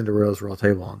go Cinderella's Royal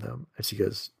Table on them? And she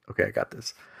goes, okay, I got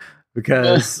this.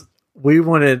 Because we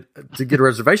wanted to get a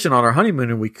reservation on our honeymoon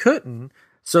and we couldn't.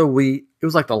 So it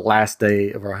was like the last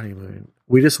day of our honeymoon.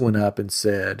 We just went up and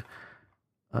said,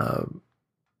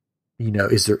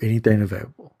 is there anything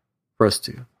available for us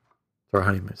to our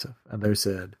honeymoon stuff? And they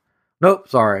said, nope,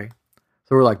 sorry.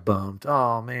 So we're like bummed.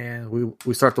 Oh man,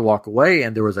 we start to walk away,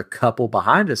 and there was a couple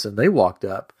behind us, and they walked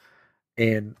up,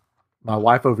 and my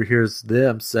wife overhears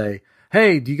them say,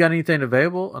 "Hey, do you got anything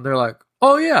available?" And they're like,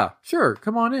 "Oh yeah, sure,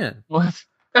 come on in." What?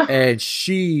 And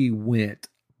she went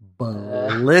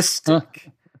ballistic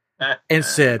and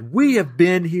said, "We have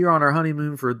been here on our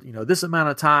honeymoon for this amount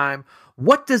of time.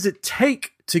 What does it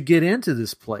take to get into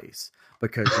this place?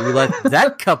 Because you let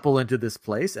that couple into this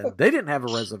place and they didn't have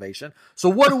a reservation. So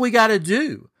what do we got to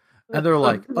do?" And they're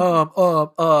like, I'm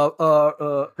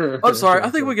sorry.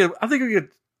 I think we could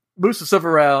move some stuff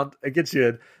around and get you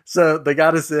in. So they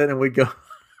got us in, and we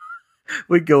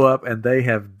go up, and they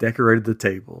have decorated the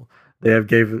table. They have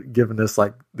given us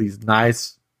like these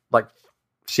nice like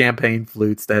champagne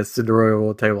flutes that has Cinderella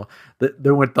Royal Table. They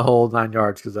went the whole 9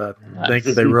 yards because I think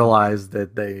they realized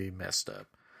that they messed up.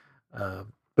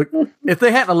 But if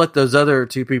they hadn't let those other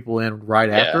two people in right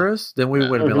after us, then we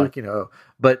would have been like,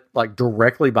 but like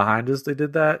directly behind us, they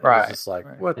did that. Right. It was just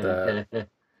like, what the?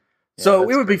 So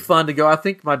it would be fun to go. I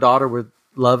think my daughter would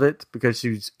love it because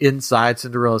she's inside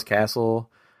Cinderella's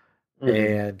castle,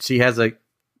 and she has a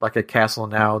castle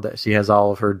now that she has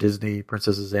all of her Disney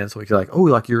princesses in. So we can like,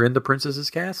 like you're in the princess's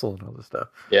castle and all this stuff.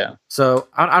 Yeah. So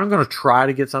I'm going to try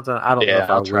to get something. I don't know if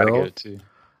I'll try to get it too.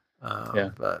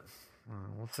 But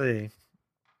we'll see.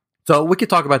 So we could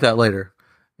talk about that later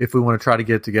if we want to try to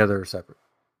get it together or separate.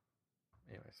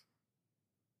 Anyways,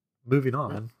 moving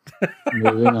on.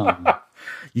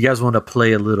 You guys want to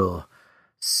play a little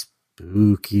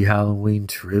spooky Halloween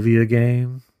trivia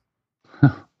game?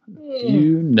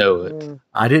 You know it.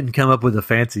 I didn't come up with a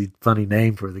fancy, funny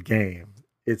name for the game.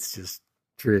 It's just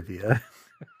trivia.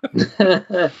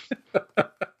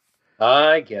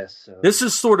 I guess so. This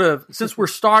is sort of, since we're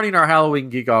starting our Halloween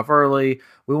Geek Off early,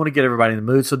 we want to get everybody in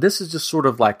the mood. So this is just sort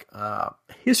of like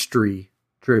history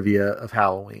trivia of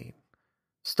Halloween.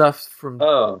 Stuff from,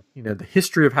 the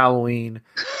history of Halloween.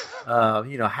 How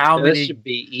many... This should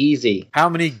be easy. How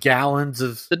many gallons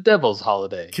of... The devil's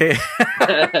holiday.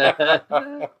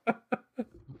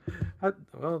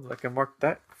 Well, I can mark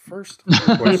that first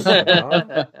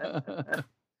question.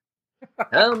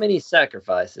 How many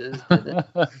sacrifices did it?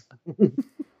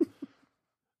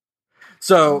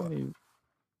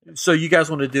 So you guys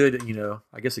want to do it,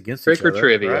 I guess against Trick each other. Trick or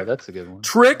trivia, right? That's a good one.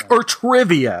 Trick or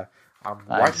trivia. I'm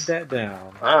writing that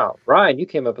down. Wow, Ryan, you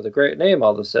came up with a great name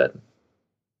all of a sudden.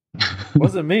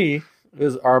 Wasn't me. It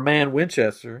was our man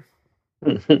Winchester.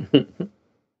 Nicely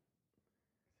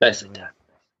done.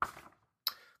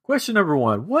 Question number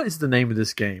 1. What is the name of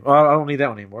this game? Oh, I don't need that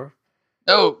one anymore.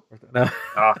 No.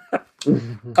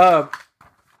 No.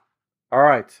 All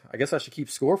right. I guess I should keep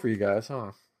score for you guys, huh?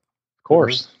 Of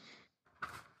course.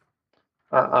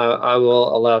 I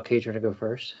will allow Katrin to go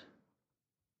first.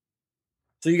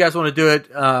 So you guys want to do it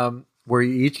where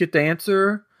you each get the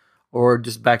answer, or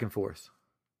just back and forth?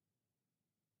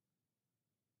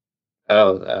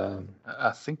 Oh,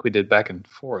 I think we did back and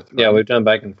forth. Right? Yeah, we've done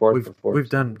back and forth before. We've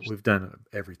done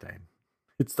everything.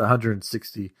 It's the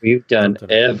 160. We've done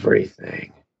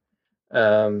everything.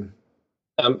 I'm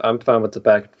fine with the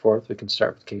back and forth. We can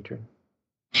start with Katrin.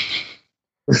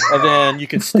 And then you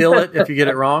can steal it if you get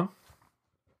it wrong.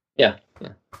 Yeah.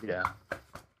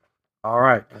 All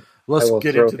right. Let's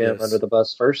get into this. Under the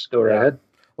bus first. Go right ahead.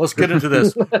 Let's get into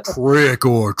this. Trick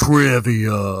or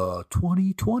Trivia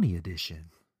 2020 edition.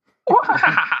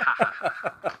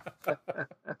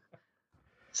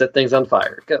 Set things on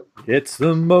fire. Go. It's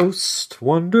the most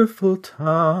wonderful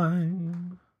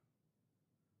time.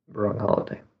 Wrong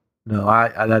holiday. No,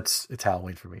 it's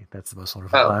Halloween for me. That's the most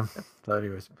wonderful time. So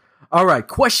anyways. All right.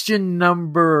 Question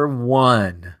number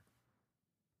 1.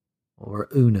 Or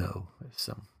uno, as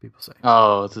some people say.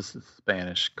 Oh, this is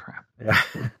Spanish crap. Yeah.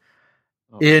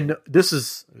 In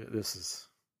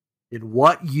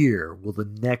what year will the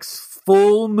next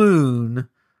full moon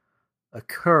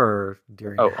occur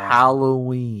during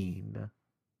Halloween?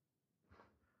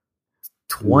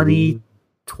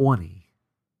 2020,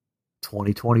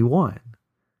 2021,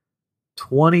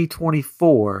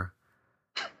 2024,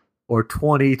 or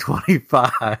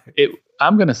 2025?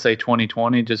 I'm going to say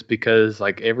 2020 just because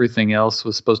like everything else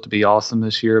was supposed to be awesome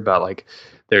this year about like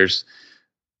there's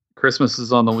Christmas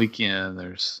is on the weekend.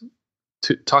 There's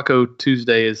Taco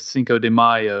Tuesday is Cinco de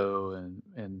Mayo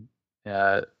and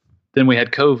then we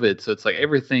had COVID. So it's like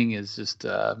everything is just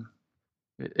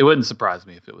it wouldn't surprise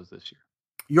me if it was this year.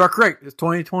 You are correct. It's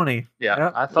 2020. Yeah.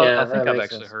 Yep. I think I've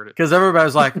actually heard it. Because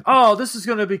everybody's like, oh, this is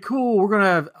going to be cool. We're going to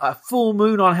have a full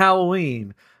moon on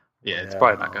Halloween. Yeah, it's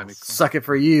probably not going to be cool. Suck it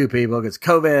for you, people, because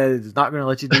COVID is not going to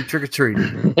let you do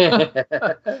trick-or-treating.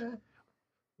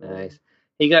 Nice.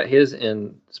 He got his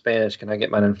in Spanish. Can I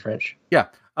get mine in French? Yeah.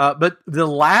 But the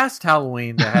last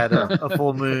Halloween that had a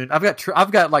full moon,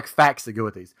 I've got like facts that go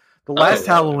with these. The last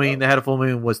Halloween that had a full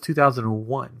moon was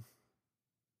 2001.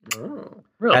 Oh,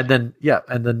 really? And then,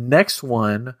 and the next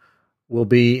one will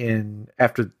be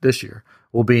after this year,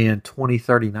 will be in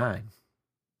 2039.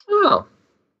 Oh.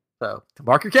 So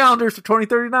mark your calendars for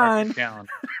 2039. Probably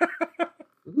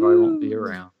won't be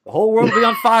around. The whole world will be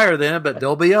on fire then, but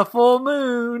there'll be a full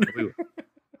moon.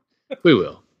 We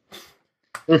will.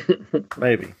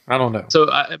 Maybe. I don't know. So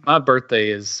my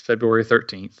birthday is February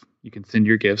 13th. You can send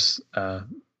your gifts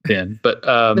then. But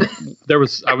I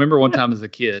remember one time as a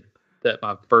kid that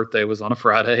my birthday was on a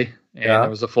Friday and there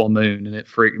was a full moon and it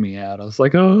freaked me out. I was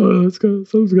like, something's going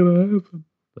to happen.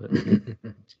 But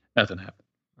nothing happened.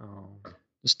 Oh.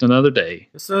 Just another day.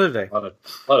 Just another day. A lot of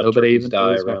Nobody turkeys even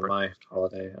die knows around my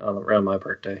holiday, around my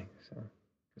birthday. So,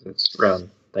 'cause it's around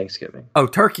Thanksgiving. Oh,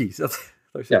 turkeys.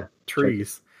 Yeah,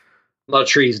 trees. Turkey. A lot of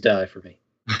trees die for me.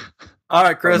 All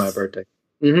right, Chris. On my birthday.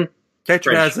 Mm-hmm.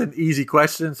 Katrin has an easy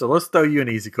question, so let's throw you an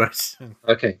easy question.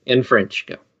 Okay, in French,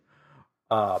 go.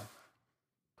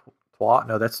 Trois?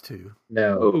 No, that's 2.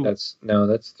 No, that's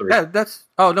 3. Yeah, that's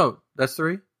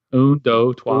 3. Un,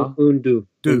 deux, trois. Un, deux.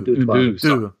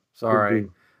 Deux. Sorry.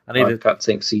 I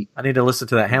need to listen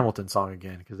to that Hamilton song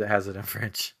again because it has it in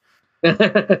French.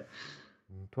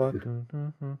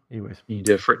 Anyways. You need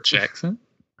a French accent?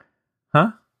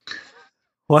 Huh?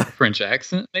 What? French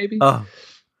accent, maybe? Oh.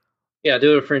 Yeah,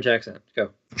 do a French accent.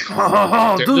 Go.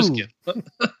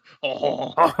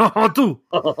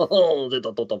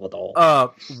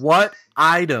 What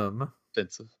item?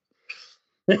 Offensive.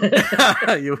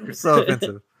 You were so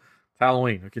offensive.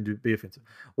 Halloween. It can be offensive.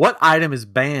 What item is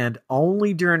banned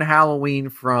only during Halloween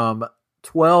from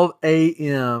 12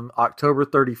 a.m. October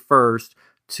 31st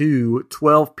to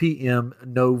 12 p.m.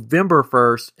 November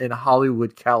 1st in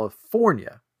Hollywood,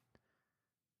 California?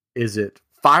 Is it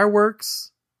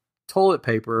fireworks, toilet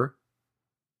paper,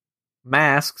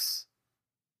 masks,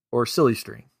 or silly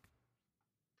string?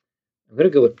 I'm going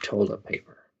to go with toilet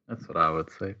paper. That's what I would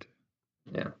say, too.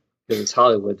 Yeah. Because it's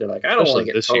Hollywood. They're like, I don't want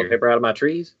to get toilet paper out of my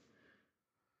trees.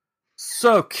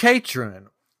 So, Katrin,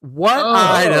 what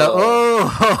item?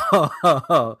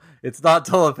 Oh, it's not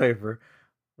toilet paper.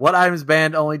 What item is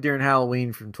banned only during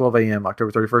Halloween from 12 a.m.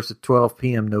 October 31st to 12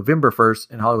 p.m. November 1st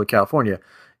in Hollywood, California?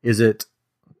 Is it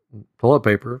toilet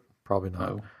paper? Probably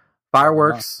not. No.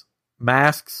 Fireworks,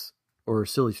 masks, or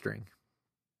silly string?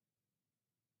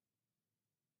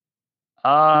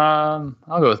 I'll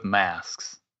go with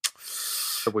masks.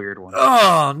 The weird one.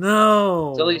 Oh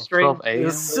no! Silly string. 12 a.m.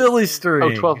 It's silly string.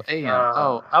 Oh, 12 a.m.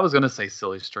 Oh, I was gonna say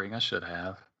silly string. I should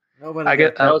have. Nobody. I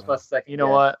get That was my second. You know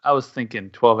what? I was thinking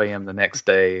 12 a.m. the next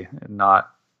day, and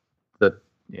not the.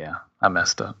 Yeah, I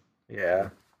messed up. Yeah.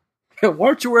 Why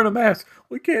aren't you wearing a mask?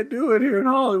 We can't do it here in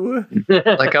Hollywood.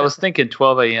 Like I was thinking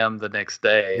 12 a.m. the next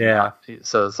day. Yeah.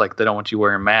 So it's like they don't want you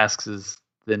wearing masks.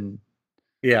 Then.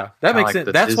 Yeah, that makes like sense.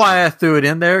 the That's Disney. why I threw it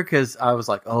in there because I was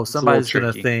like, "Oh, somebody's little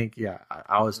gonna tricky. think." Yeah,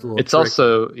 I was a little. It's tricky.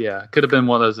 also could have been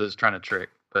one of those that's trying to trick,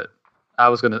 but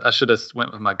I should have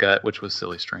went with my gut, which was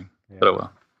silly string. Yeah. But oh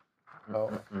well.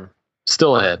 Oh.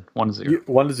 Still ahead, 1-0.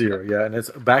 1-0. Yeah, and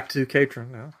it's back to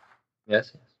Catron now.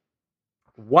 Yes.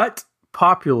 What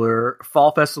popular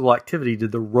fall festival activity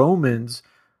did the Romans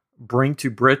bring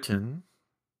to Britain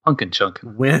Punkin'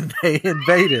 chunkin'. when they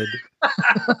invaded?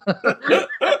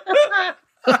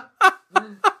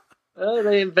 Oh,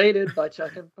 they invaded by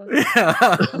chucking. Yeah.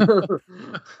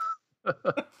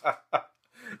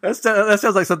 That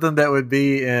sounds like something that would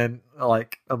be in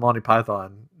like a Monty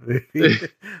Python movie.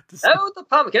 Oh, the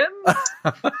pumpkin!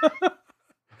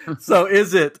 So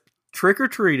is it trick or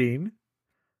treating,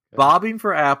 bobbing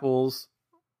for apples,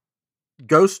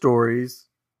 ghost stories,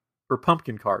 or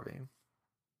pumpkin carving?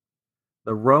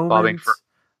 The Romans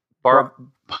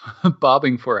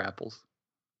bobbing for apples.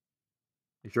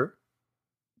 You sure?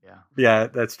 Yeah. Yeah,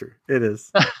 that's true. It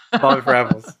is. Bobbing for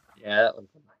apples. Yeah, that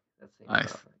seems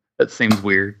Nice. That seems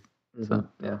weird. So.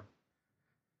 Yeah.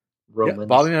 Romans. Yeah,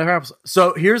 bobbing for apples.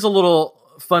 So here's a little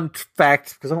fun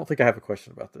fact, because I don't think I have a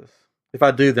question about this. If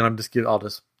I do, then I'll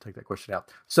just take that question out.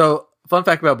 So, fun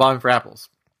fact about bobbing for apples.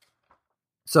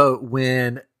 So,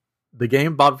 when the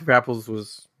game Bobbing for Apples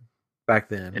was back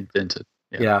then invented,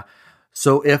 yeah.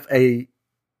 So, if a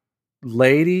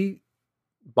lady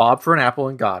bobbed for an apple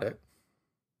and got it,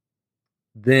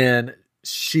 then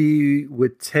she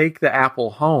would take the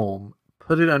apple home,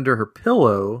 put it under her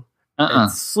pillow,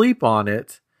 and sleep on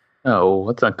it. Oh,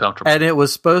 that's uncomfortable. And it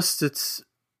was supposed to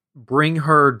bring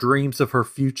her dreams of her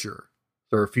future.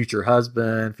 So her future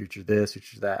husband, future this,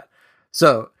 future that.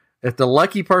 So if the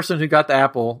lucky person who got the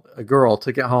apple, a girl,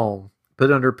 took it home, put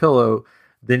it under her pillow,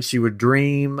 then she would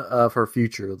dream of her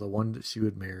future, the one that she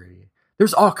would marry.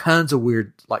 There's all kinds of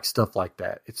weird stuff like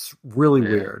that. It's really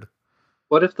weird.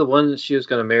 What if the one that she was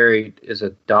going to marry is a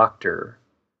doctor?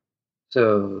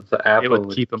 So the apple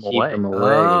would keep him away.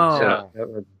 Oh.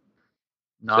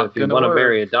 So if you want to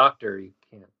marry a doctor, you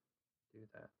can't do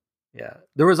that. Yeah.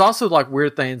 There was also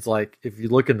weird things like if you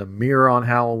look in the mirror on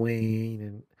Halloween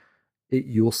and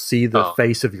you'll see the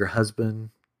face of your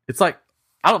husband. It's like,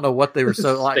 I don't know what they were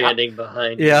standing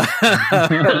behind. Yeah.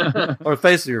 Or the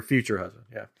face of your future husband.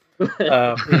 Yeah.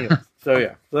 Anyway,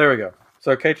 so there we go.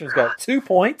 So Katrin's got 2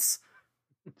 points.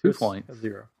 2 points.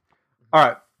 0. All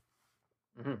right.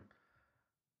 Mm-hmm.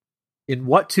 In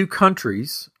what 2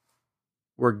 countries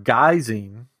were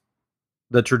guising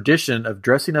the tradition of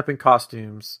dressing up in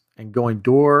costumes and going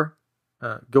door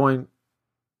to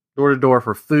door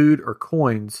for food or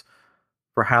coins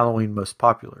for Halloween most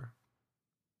popular?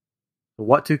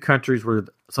 What 2 countries were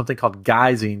something called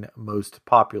guising most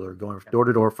popular, going door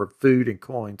to door for food and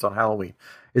coins on Halloween?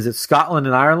 Is it Scotland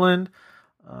and Ireland,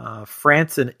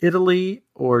 France and Italy,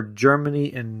 or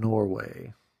Germany and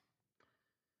Norway?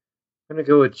 I'm going to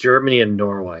go with Germany and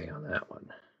Norway on that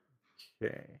one.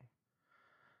 Okay.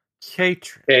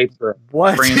 Katrin.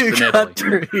 What France 2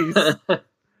 countries?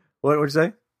 What would you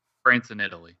say? France and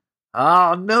Italy.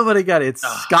 Oh, nobody got it. It's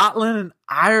Scotland and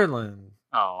Ireland.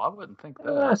 Oh, I wouldn't think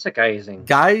that. That's a guising.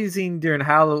 Guising during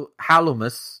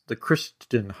Hallowmas, the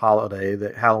Christian holiday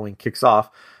that Halloween kicks off,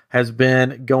 has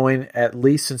been going at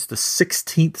least since the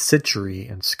 16th century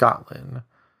in Scotland.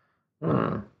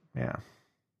 Yeah.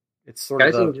 It's sort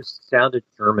guising of just sounded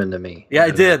German to me. Yeah,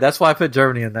 it did. That's why I put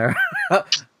Germany in there.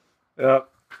 Yep.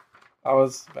 I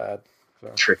was bad.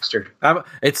 So. Trickster.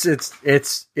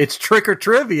 It's trick or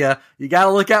trivia. You got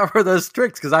to look out for those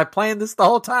tricks because I planned this the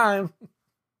whole time.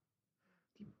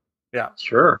 Yeah.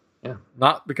 Sure. Yeah.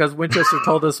 Not because Winchester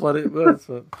told us what it was.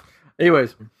 But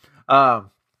anyways, here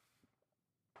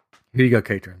you go,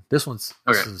 Katrin. This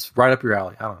is right up your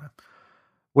alley. I don't know.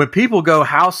 When people go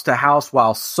house to house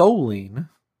while souling,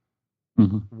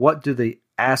 what do they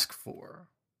ask for?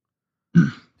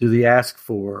 Do they ask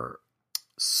for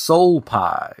soul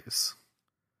pies?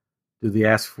 Do they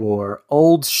ask for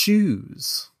old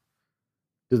shoes?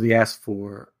 Do they ask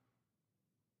for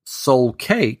soul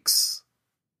cakes?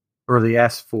 Or do they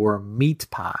ask for meat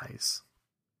pies?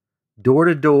 Door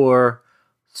to door,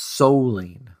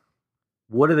 souling.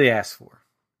 What do they ask for?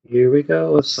 Here we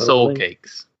go. Soul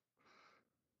cakes.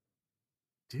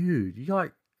 Dude, you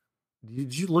like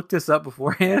Did you look this up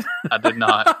beforehand? I did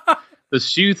not. The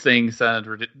shoe thing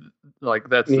sounded like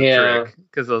that's the trick,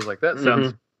 because I was like, that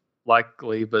sounds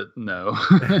likely, but no.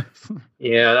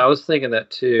 Yeah, I was thinking that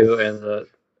too, and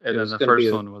then the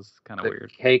first one was kind of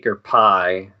weird. Cake or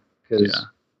pie, because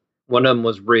one of them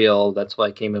was real. That's why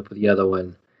I came up with the other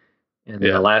one. And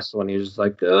then the last one, he was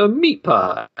like, meat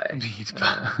pie. Meat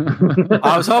pie.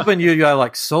 I was hoping you got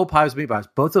like soul pies, meat pies.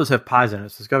 Both those have pies in it,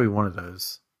 so it's got to be one of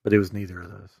those. But it was neither of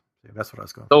those. Yeah, that's what I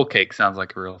was going for. Soul cake sounds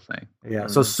like a real thing. Yeah.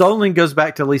 So souling goes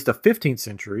back to at least the 15th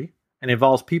century and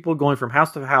involves people going from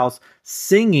house to house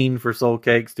singing for soul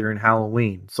cakes during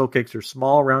Halloween. Soul cakes are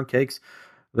small, round cakes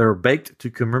that are baked to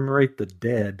commemorate the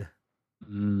dead.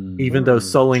 Even though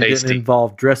souling didn't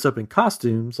involve dress up in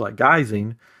costumes like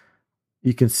guising,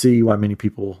 you can see why many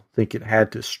people think it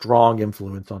had a strong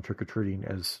influence on trick-or-treating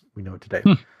as we know it today.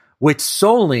 With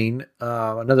souling,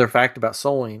 another fact about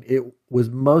souling, it was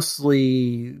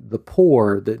mostly the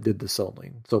poor that did the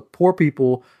souling. So poor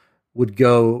people would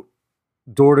go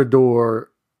door to door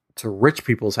to rich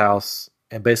people's house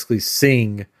and basically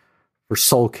sing for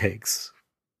soul cakes,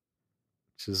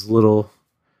 which is a little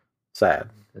sad.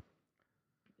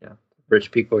 Yeah, rich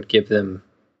people would give them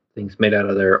things made out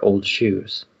of their old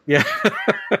shoes. Yeah.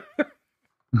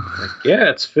 Like, yeah,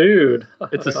 it's food.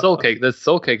 It's a soul cake. The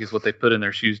soul cake is what they put in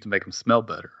their shoes to make them smell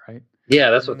better, right? Yeah,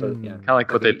 that's what kind of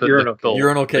like what they put urinal in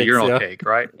the urinal cake,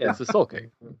 right? Yeah. It's a soul cake.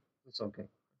 It's okay.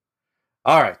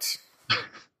 All right,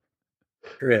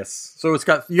 Chris. So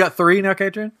you got 3 now,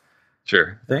 Katrin?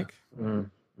 Sure. I think.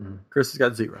 Chris has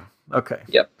got 0. Okay.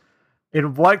 Yep.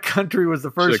 In what country was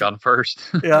the first? Should have gone first.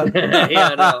 Yeah.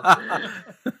 Yeah, I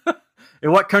know.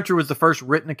 In what country was the first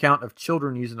written account of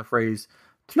children using the phrase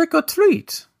 "trick or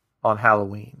treat" on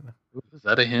Halloween? Is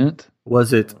that a hint?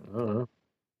 Was it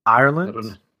Ireland? I don't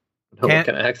know. What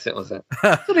kind of accent was that?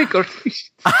 Trick or treat.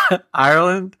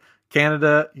 Ireland,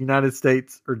 Canada, United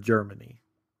States, or Germany?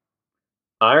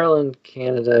 Ireland,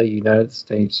 Canada, United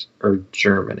States, or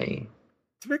Germany?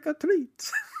 Trick or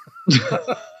treat.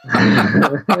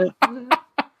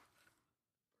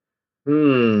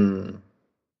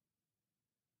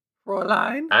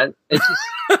 Fräulein? It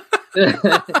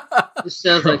just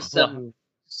sounds like something.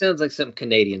 Sounds like something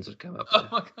Canadians would come up with. Oh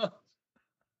my god!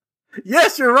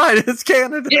 Yes, you're right. It's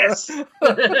Canada. Yes.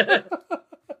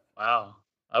 Wow,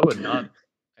 I would not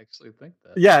actually think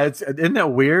that. Yeah, isn't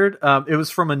that weird? It was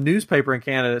from a newspaper in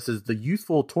Canada. It says the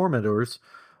youthful tormentors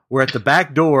were at the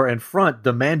back door and front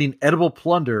demanding edible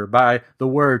plunder by the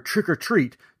word "trick or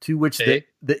treat," to which the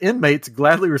inmates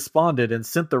gladly responded and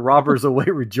sent the robbers away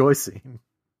rejoicing.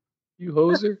 You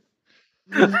hoser!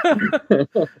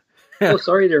 Oh,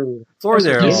 sorry there. Sorry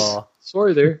there.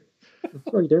 Sorry there.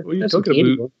 Sorry there. What are you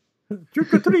talking about?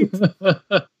 Trick or treat.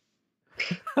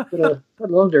 Put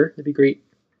longer. That'd be great.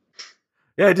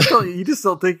 Yeah, you just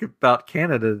don't think about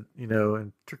Canada,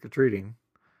 and trick or treating.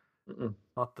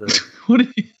 Not the what are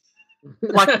you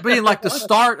like being like the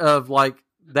start of like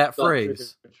that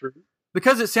phrase.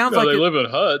 Because it sounds like they live in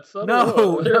huts.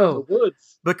 No.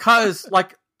 Woods. Because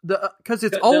because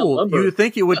it's old. You would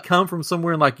think it would come from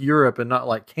somewhere in like Europe and not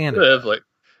like Canada. They have like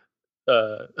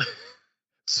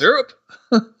syrup.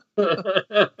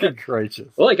 Good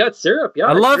gracious. Well, I got syrup. Yeah,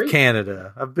 I love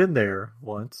Canada. I've been there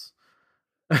once.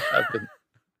 All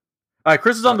right,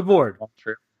 Chris is on the board.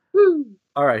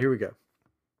 All right, here we go.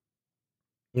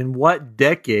 In what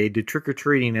decade did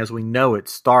trick-or-treating as we know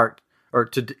it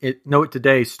know it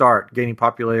today start gaining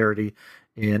popularity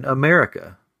in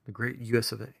America, the great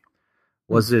US of A?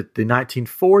 Was it the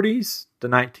 1940s, the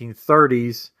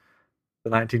 1930s, the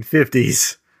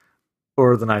 1950s,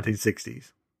 or the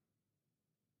 1960s?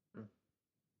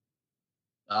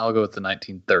 I'll go with the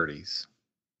 1930s.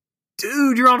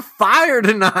 Dude, you're on fire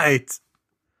tonight.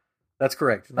 That's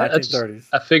correct. 1930s.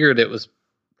 I figured it was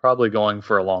probably going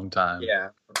for a long time. Yeah.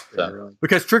 So.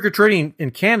 Because trick-or-treating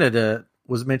in Canada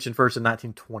was mentioned first in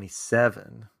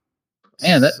 1927.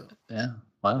 Man,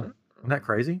 wow. Isn't that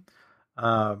crazy?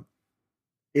 And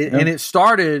it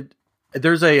started.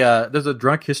 There's a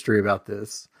drunk history about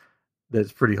this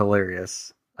that's pretty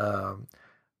hilarious.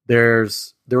 There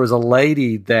was a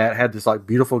lady that had this like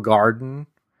beautiful garden,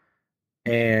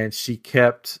 and she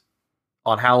kept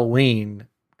on Halloween,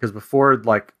 because before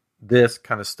like this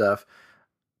kind of stuff,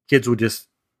 kids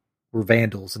were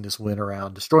vandals and just went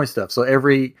around destroying stuff. So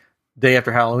every day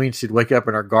after Halloween, she'd wake up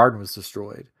and our garden was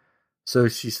destroyed. So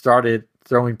she started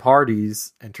throwing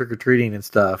parties and trick-or-treating and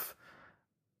stuff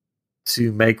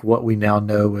to make what we now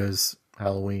know as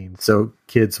Halloween. So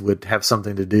kids would have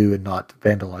something to do and not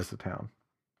vandalize the town.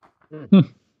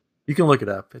 You can look it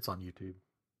up. It's on YouTube.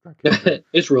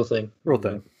 It's a real thing. Real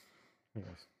thing.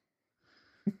 Yes.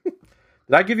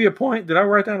 Did I give you a point? Did I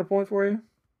write down a point for you?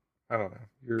 I don't know.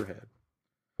 You're ahead.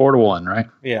 4-1, right?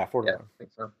 Yeah, 4-1. I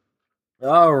think so.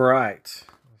 All right.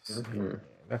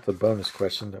 That's a bonus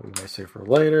question that we may save for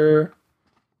later.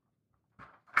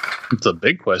 It's a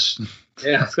big question.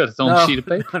 Yeah. It's got its own sheet of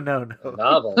paper. No.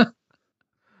 Novel.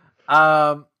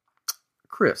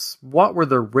 Chris, what were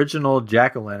the original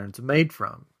jack-o'-lanterns made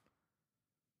from?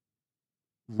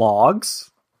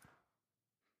 Logs,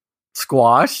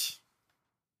 squash,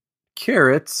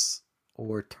 carrots,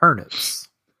 or turnips?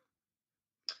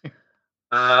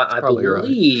 I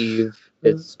believe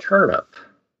it's turnip.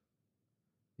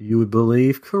 You would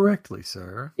believe correctly,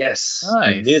 sir. Yes,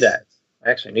 Nice. I knew that.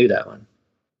 I actually knew that one.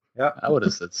 Yeah, I would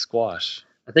have said squash.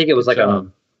 I think it was Good like job.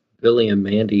 a Billy and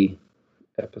Mandy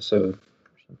episode or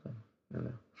something. I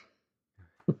don't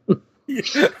know.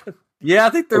 Yeah, I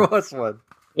think there was one.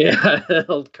 Yeah,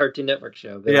 old Cartoon Network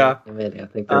show. Billy and Mandy. I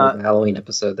think there was a Halloween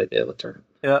episode they did with turnip.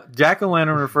 Yeah,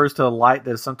 jack-o'-lantern refers to a light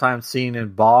that is sometimes seen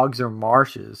in bogs or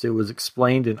marshes. It was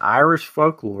explained in Irish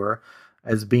folklore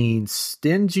as being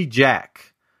Stingy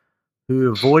Jack,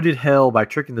 who avoided hell by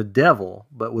tricking the devil,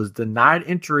 but was denied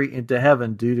entry into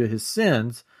heaven due to his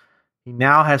sins. He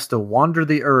now has to wander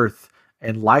the earth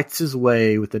and lights his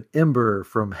way with an ember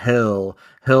from hell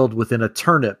held within a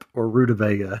turnip or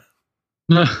rutabaga.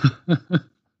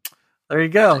 There you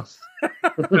go.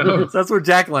 So that's where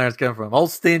jack-o'-lanterns come from. Old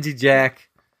Stingy Jack.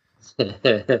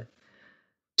 2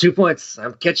 points.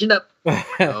 I'm catching up.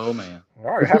 Oh, man.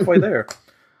 All right, halfway there.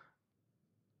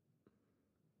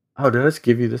 Oh, did I just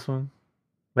give you this one?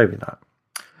 Maybe not.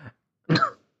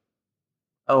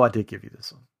 Oh, I did give you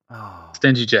this one. Oh,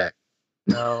 Stingy Jack.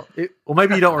 no. Well,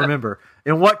 maybe you don't remember.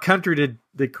 In what country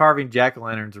did carving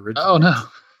jack-o'-lanterns originate? Oh, no.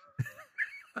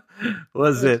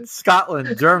 Was it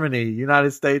Scotland, Germany,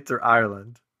 United States, or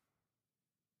Ireland?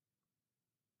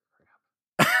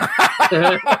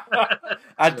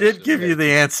 I did give you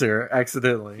the answer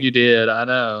accidentally. You did. I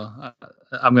know.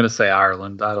 I'm going to say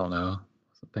Ireland. I don't know. I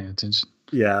wasn't paying attention.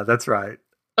 Yeah, that's right.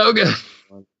 Okay.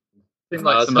 Seems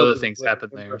like some other things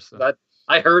happened there. So.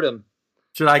 I heard him.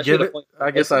 Should I give it?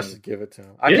 I guess I should give it to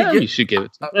him. You should give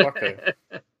it to him. Okay.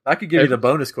 I could give you the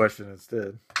bonus question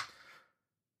instead.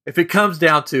 If it comes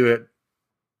down to it,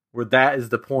 where that is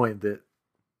the point that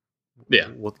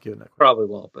we'll give that. Probably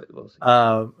won't, but we'll see.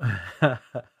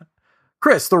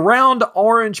 Chris, the round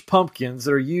orange pumpkins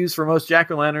that are used for most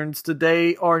jack-o'-lanterns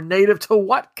today are native to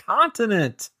what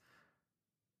continent?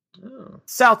 Oh.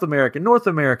 South America, North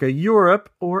America,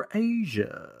 Europe, or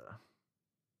Asia?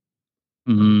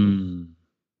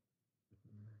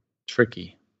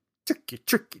 Tricky. Tricky.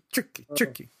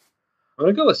 I'm going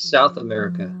to go with South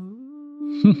America.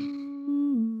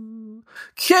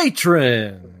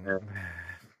 Katrin.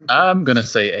 I'm going to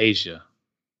say Asia.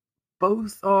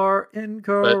 Both are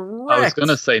incorrect. But I was going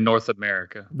to say North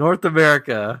America. North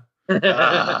America.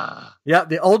 Yeah,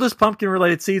 the oldest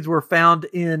pumpkin-related seeds were found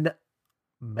in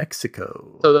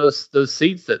Mexico. So those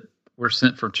seeds that were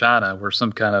sent from China were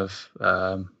some kind of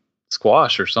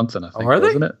squash or something, I think,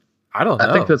 wasn't it? I don't know.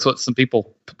 I think that's what some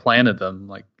people planted them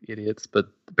like idiots, but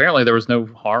apparently there was no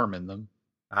harm in them.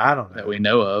 I don't know. That we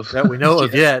know of.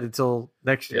 Of yet until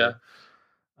next year.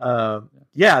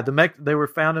 Yeah. They were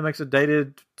found in Mexico,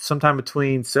 dated sometime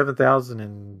between 7,000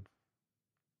 and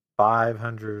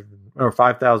 500 or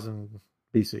 5,000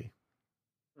 BC.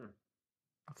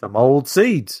 Some old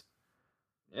seeds.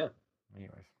 Yeah.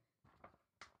 Anyways.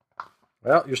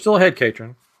 Well, you're still ahead,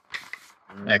 Katrin.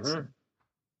 Excellent.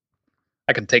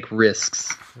 I can take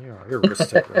risks. Yeah, you're a risk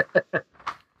taker.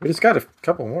 We just got a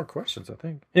couple more questions, I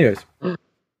think. Anyways.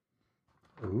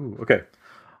 Ooh, okay.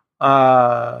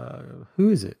 Who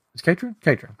is it? Is Katrin?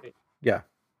 Katrin. Yeah.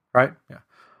 Right? Yeah.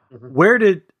 Mm-hmm. Where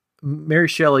did Mary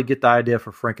Shelley get the idea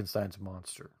for Frankenstein's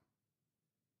monster?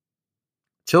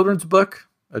 Children's book,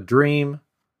 a dream,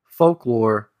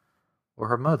 folklore, or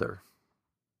her mother?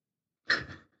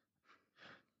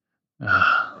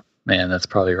 Man, that's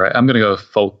probably right. I'm going to go with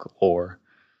folklore.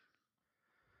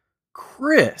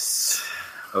 Chris.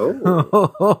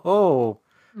 Oh.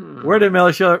 Where did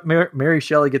Mary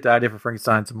Shelley get the idea for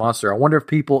Frankenstein's monster? I wonder if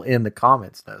people in the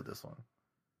comments know this one.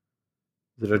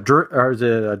 Is it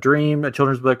a dream, a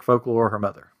children's book, folklore, or her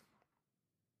mother?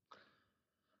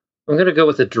 I'm going to go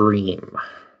with a dream.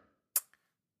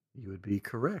 You would be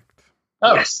correct.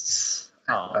 Oh. Yes.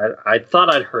 Oh. I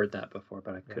thought I'd heard that before,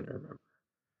 but I couldn't remember.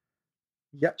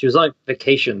 Yeah. She was on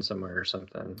vacation somewhere or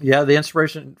something. Yeah, the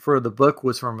inspiration for the book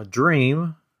was from a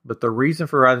dream, but the reason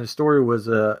for writing the story was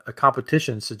a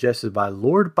competition suggested by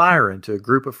Lord Byron to a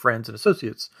group of friends and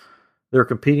associates. They were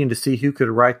competing to see who could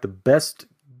write the best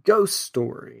ghost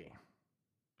story.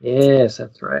 Yes,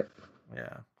 that's right.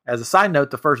 Yeah. As a side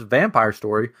note, the first vampire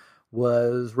story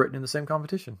was written in the same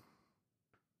competition.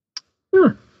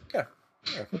 Yeah.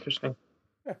 Interesting.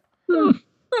 Yeah.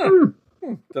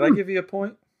 Did I give you a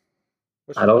point?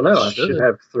 I don't know. I should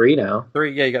have 3 now.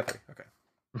 3? Yeah, you got 3. Okay.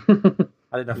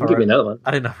 I didn't know if I give me another one.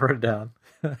 I didn't know if I wrote it down.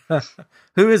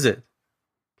 Who is it?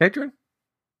 Katrin?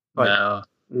 No,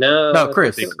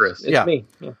 Chris. It's me.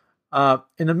 Yeah.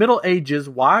 In the Middle Ages,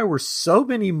 why were so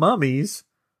many mummies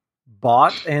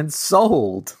bought and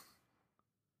sold?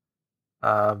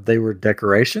 They were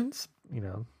decorations. They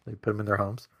put them in their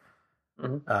homes.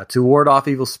 Mm-hmm. To ward off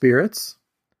evil spirits.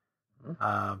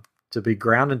 To be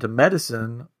ground into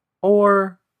medicine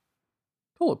or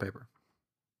toilet paper.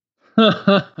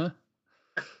 I'm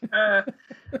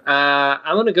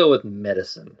going to go with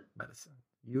medicine. Medicine.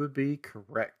 You would be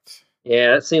correct.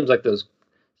 Yeah, it seems like some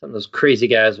of those crazy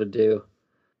guys would do.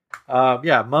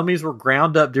 Mummies were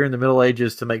ground up during the Middle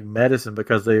Ages to make medicine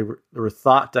because they were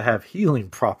thought to have healing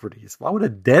properties. Why would a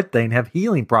dead thing have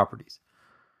healing properties?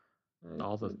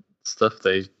 All the stuff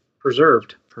they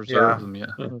preserved them. Yeah.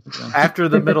 After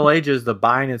the Middle Ages, the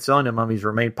buying and selling of mummies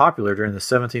remained popular. During the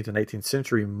 17th and 18th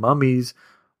century, mummies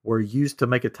were used to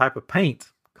make a type of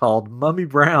paint called mummy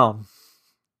brown.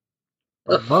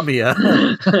 Or mummia.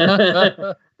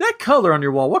 That color on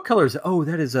your wall, what color is it? Oh,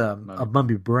 that is a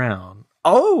mummy brown.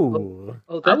 Oh,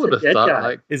 that's I would have thought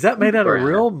guy. Is that made out of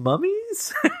real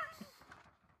mummies?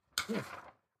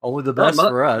 Only the best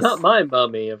for us. Not my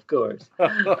mummy, of course.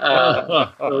 It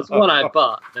was one I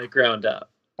bought and I ground up.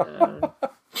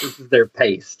 This is their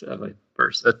paste of a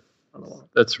person on the wall.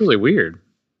 That's really weird.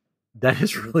 That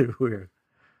is really weird.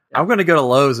 Yeah. I'm going to go to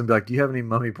Lowe's and be like, do you have any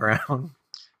mummy brown?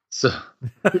 So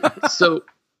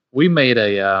we made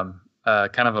a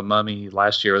kind of a mummy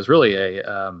last year. It was really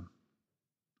a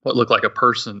what looked like a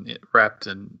person wrapped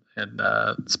in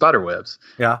spider webs.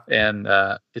 Yeah, and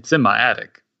it's in my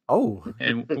attic. Oh,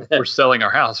 and we're selling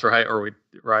our house, right?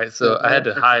 So I had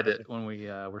to hide it when we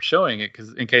were showing it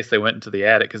in case they went into the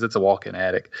attic, because it's a walk-in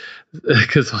attic.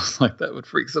 Because I was like, that would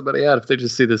freak somebody out if they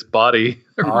just see this body.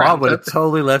 I would have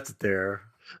totally left it there.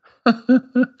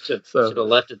 Should have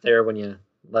left it there when you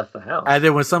left the house. And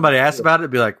then when somebody asked about it,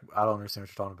 it'd be like, I don't understand what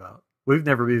you're talking about. We've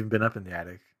never even been up in the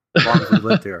attic as long as we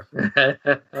lived here.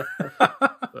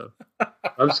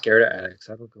 I'm scared of attics.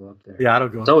 I don't go up there. Yeah, I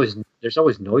don't go. There's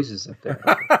always noises up there.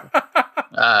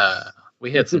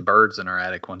 We had some birds in our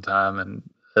attic one time, and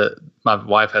my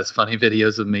wife has funny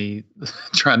videos of me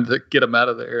trying to get them out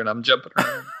of there, and I'm jumping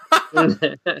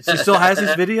around. She still has these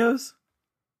videos?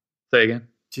 Say again?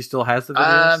 She still has the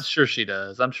videos? I'm sure she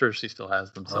does. I'm sure she still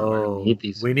has them somewhere. Oh,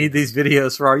 we need these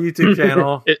videos for our YouTube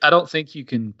channel. I don't think you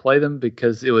can play them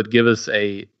because it would give us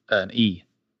an E.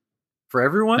 For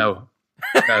everyone? No,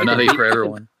 not E for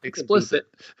everyone. Explicit.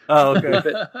 Oh, okay.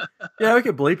 Yeah, we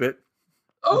can bleep it.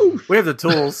 Oh, we have the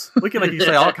tools. We can make you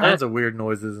say all kinds of weird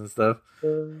noises and stuff.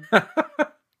 Bloop,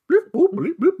 boop,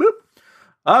 bloop, bloop, bloop.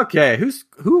 Okay, whose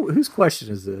question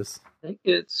is this? I think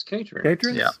it's Katrin.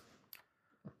 Katrin's? Yeah.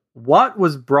 What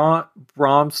was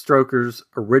Bram Stoker's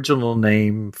original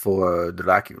name for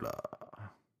Dracula?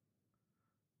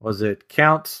 Was it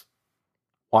Count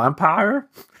Vampire,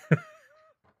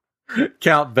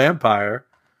 Count Vampire,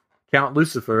 Count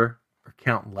Lucifer, or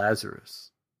Count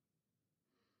Lazarus?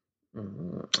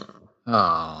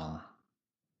 Oh,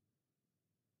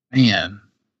 man.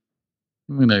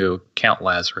 I'm going to go Count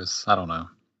Lazarus. I don't know.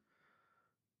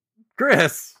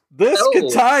 Chris, this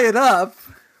could tie it up.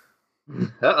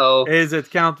 Uh-oh. Is it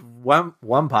Count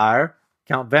Vampire,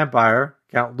 Count Vampire,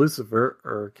 Count Lucifer,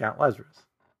 or Count Lazarus?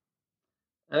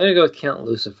 I'm going to go with Count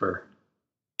Lucifer.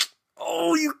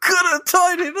 Oh, you could have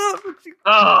tied it up.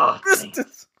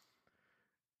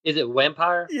 Is it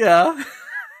Vampire? Yeah.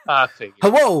 I figured.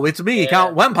 Hello, it's me,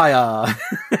 Count Vampire.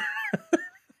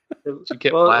 You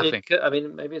kept laughing.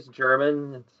 Maybe it's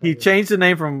German. He changed the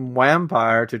name from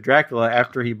Vampire to Dracula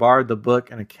after he borrowed the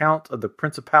book An Account of the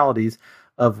Principalities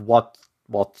of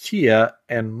Wallachia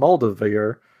and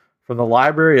Moldavia from the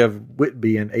Library of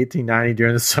Whitby in 1890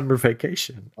 during the summer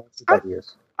vacation.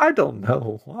 I don't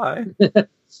know why. Can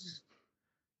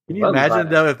you imagine,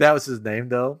 though, if that was his name,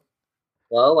 though?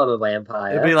 Well, I'm a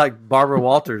vampire. It'd be like Barbara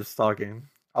Walters talking.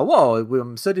 Oh, whoa,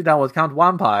 I'm sitting down with Count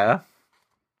Vampire.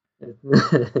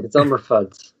 It's Elmer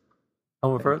Fudd's.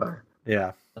 Elmer Fudd?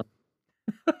 Yeah.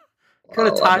 Could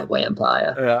have tied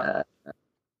vampire.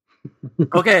 Yeah.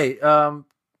 Okay,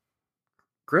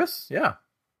 Chris? Yeah.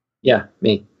 Yeah,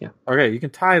 me. Yeah. Okay, you can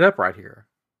tie it up right here.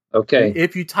 Okay.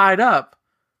 If you tie it up,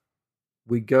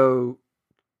 we go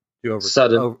to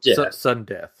sudden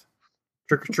death.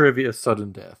 Trick or trivia,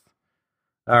 sudden death.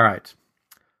 All right.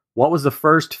 What was the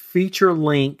first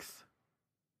feature-length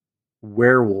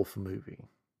werewolf movie?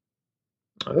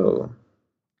 Oh.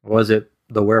 Was it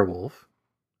The Werewolf?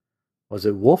 Was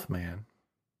it Wolfman?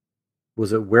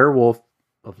 Was it Werewolf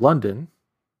of London?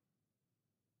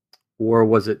 Or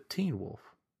was it Teen Wolf?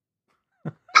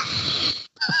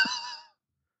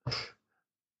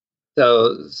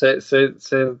 So say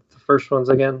the first ones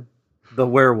again. The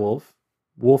Werewolf,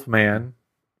 Wolfman,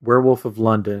 Werewolf of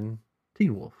London,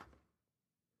 Teen Wolf.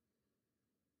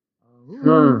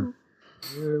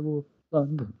 Werewolf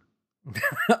London.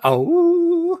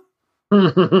 Oh.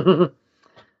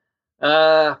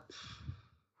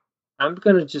 I'm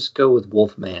gonna just go with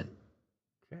Wolfman.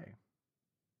 Okay.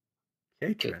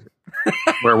 Katrin.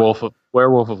 Werewolf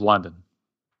of London.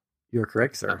 You're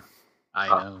correct, sir. I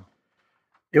know.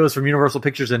 It was from Universal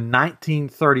Pictures in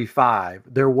 1935.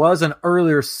 There was an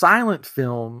earlier silent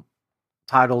film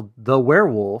titled The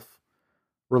Werewolf,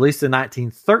 released in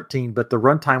 1913, but the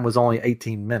runtime was only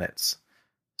 18 minutes.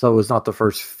 So it was not the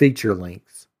first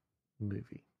feature-length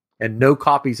movie. And no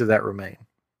copies of that remain.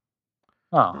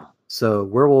 Oh. So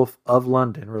Werewolf of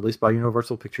London, released by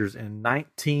Universal Pictures in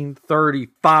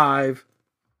 1935.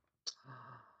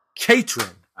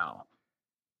 Katrin. Wow.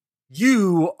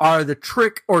 You are the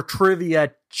trick or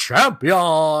trivia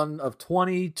champion of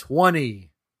 2020.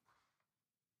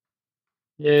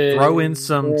 Yay. Throw in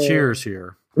some cheers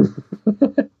here.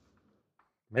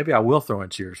 Maybe I will throw in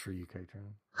cheers for you,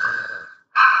 Katrin.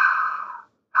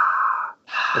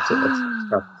 That's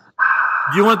tough.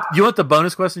 You want the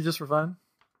bonus question just for fun?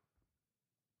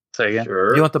 Say again?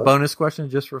 Sure. You want the bonus question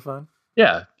just for fun?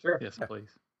 Yeah. Sure. Yes, please.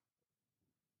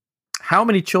 How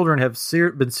many children have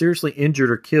been seriously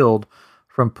injured or killed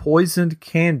from poisoned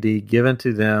candy given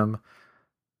to them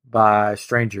by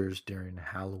strangers during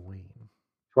Halloween?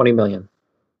 20 million.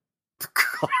 Of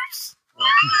course.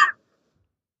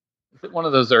 Is it one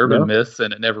of those urban myths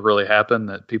and it never really happened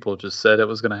that people just said it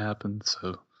was going to happen?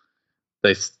 So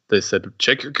they said,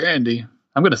 check your candy.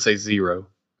 I'm going to say 0.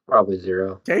 Probably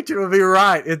 0. Katrin would be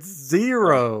right. It's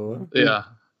 0. Yeah.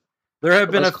 There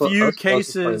have been a few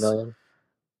cases.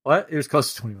 What? It was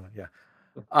close to 21, yeah.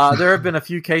 There have been a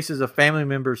few cases of family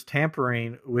members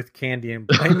tampering with candy and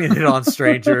blaming it on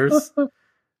strangers.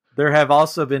 There have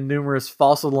also been numerous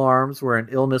false alarms where an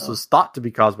illness was thought to be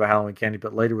caused by Halloween candy,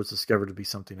 but later was discovered to be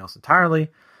something else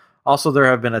entirely. Also, there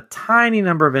have been a tiny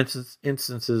number of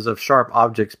instances of sharp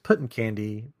objects put in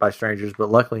candy by strangers,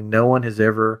 but luckily no one has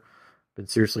ever been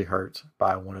seriously hurt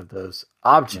by one of those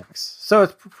objects. So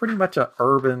it's pretty much an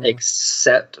urban...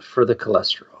 Except for the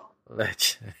cholesterol.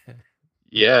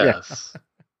 Yes.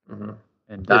 Mm-hmm.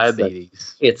 And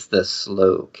diabetes. It's the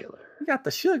slow killer. You got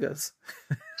the sugars.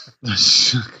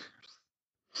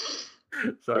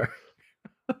 Sorry.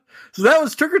 So that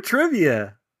was Trick or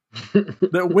Trivia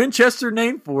that Winchester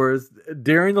named for us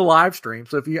during the live stream.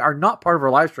 So if you are not part of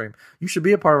our live stream, you should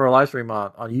be a part of our live stream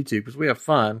on YouTube because we have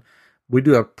fun. We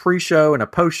do a pre-show and a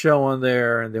post-show on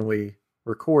there, and then we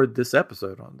record this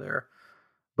episode on there.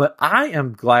 But I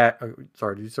am glad...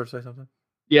 sorry, did you start to say something?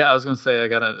 Yeah, I was going to say I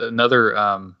got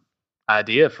another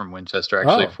idea from Winchester,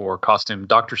 actually, for costume.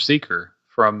 Dr. Seeker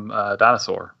from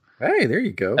Dinosaur. Hey, there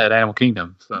you go. At Animal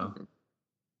Kingdom. So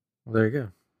well, there you go.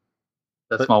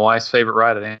 That's my wife's favorite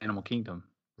ride at Animal Kingdom.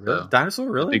 Really? So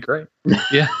Dinosaur, really? That'd be great.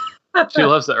 Yeah. She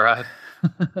loves that ride.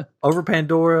 Over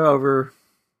Pandora, over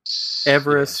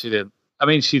Everest. Yeah, she did. I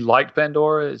mean, she liked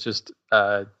Pandora. It's just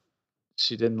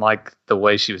she didn't like the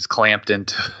way she was clamped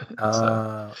into it.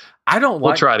 So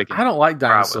we'll try it again. I don't like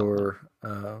Dinosaur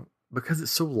because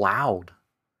it's so loud.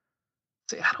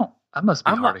 See, I must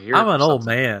be hard to hear. I'm an old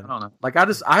man. I don't know. Like I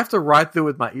have to ride through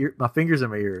with my fingers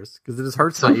in my ears because it just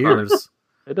hurts my ears.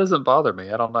 It doesn't bother me.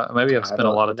 I don't know. Maybe I've spent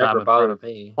a lot of time in front of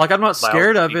me. Like I'm not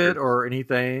scared of it or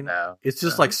anything. No, it's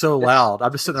just like so loud.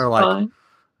 I'm just sitting there like.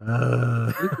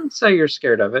 You can say you're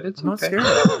scared of it. It's I'm not okay.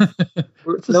 scared.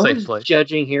 It's a no safe one's place.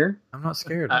 Judging here. I'm not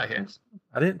scared. I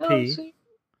didn't pee. See,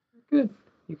 good.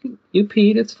 You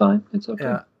peed. It's fine. It's okay.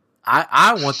 Yeah.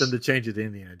 I want them to change it to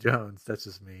Indiana Jones. That's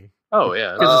just me. Oh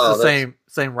yeah, because it's the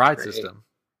same ride system.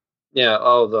 Yeah.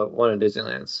 Oh, the one in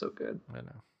Disneyland is so good. I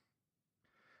know.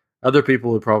 Other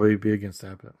people would probably be against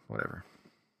that, but whatever.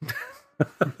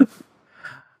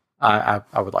 I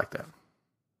would like that.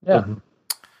 Yeah. Mm-hmm.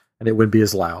 And it wouldn't be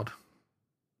as loud.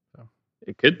 So.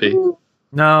 It could be.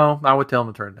 No, I would tell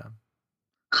them to turn it down.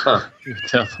 Huh. You would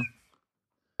tell them.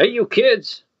 Hey, you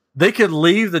kids! They could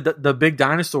leave the big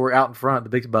dinosaur out in front,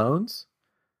 the big bones,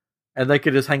 and they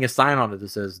could just hang a sign on it that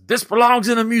says, "This belongs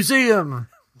in a museum."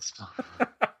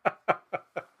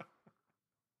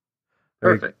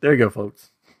 Perfect. There you go,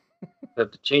 folks.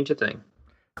 Have to change a thing.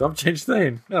 Don't change the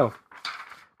thing. No.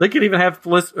 They could even have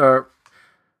I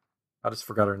just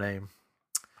forgot her name.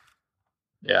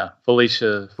 Yeah,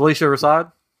 Felicia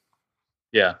Rashad.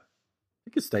 Yeah,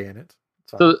 you could stay in it.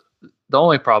 So the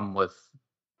only problem with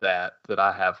that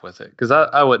I have with it, because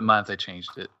I wouldn't mind if they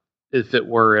changed it if it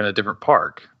were in a different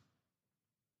park.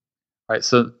 Right.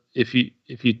 So if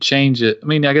you change it, I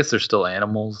mean, I guess there's still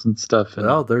animals and stuff.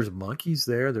 Well, there's monkeys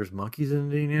there. There's monkeys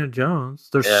in Indiana Jones.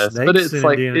 There's snakes but it's in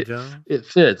like Indiana Jones. It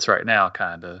fits right now,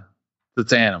 kind of.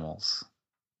 It's animals.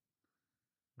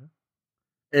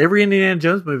 Every Indiana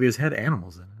Jones movie has had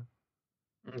animals in it.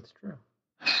 That's true.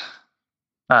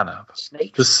 I know.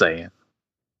 Snakes. Just saying.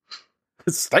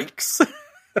 Snakes.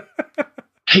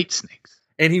 Hate snakes.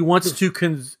 And he wants to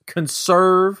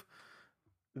conserve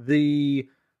the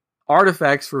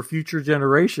artifacts for future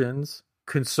generations.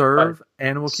 Conserve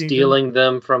Animal Kingdom. Stealing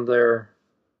them from their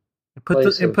and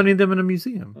putting them in a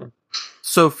museum.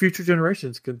 So future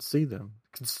generations can see them.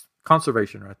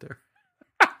 Conservation right there.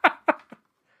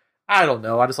 I don't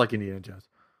know. I just like Indiana Jones.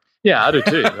 Yeah, I do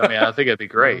too. I mean, I think it'd be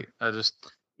great.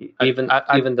 Even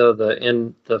though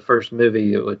in the first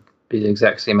movie it would be the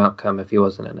exact same outcome if he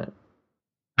wasn't in it.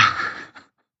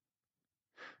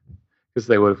 Because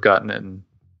they would have gotten it and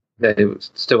they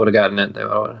still would have gotten it. They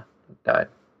would have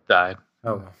died.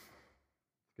 Oh,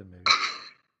 good movie.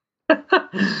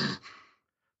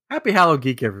 Happy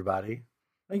HallowGEEK, everybody!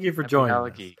 Thank you for joining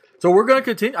us. So we're going to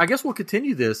continue. I guess we'll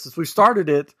continue this since we started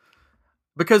it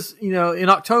because in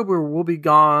October we'll be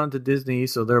gone to Disney,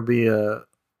 so there'll be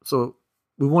So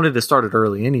we wanted to start it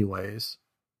early, anyways.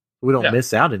 We don't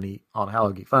miss out on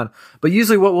HallowGEEK fun. But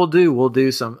usually, what we'll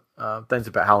do some things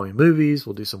about Halloween movies.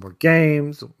 We'll do some more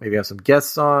games. Maybe have some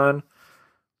guests on.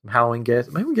 Some Halloween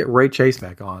guests. Maybe we get Ray Chase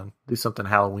back on. Do something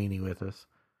Halloweeny with us.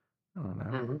 I don't know.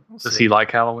 Mm-hmm. Does he like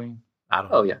Halloween? I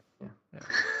don't know. Oh yeah.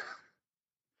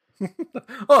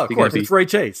 Oh, of course, it's Ray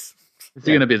Chase. Is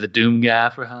he going to be the Doom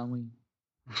guy for Halloween?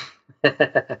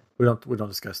 We don't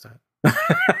discuss that.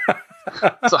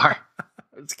 Sorry,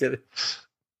 I'm just kidding.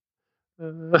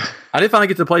 I did finally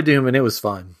get to play Doom, and it was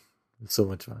fun. It's so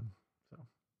much fun. So.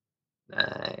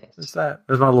 Nice. There's that.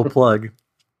 There's my little plug.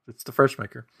 It's the Fresh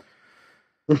Maker.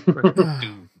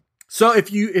 So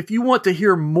if you want to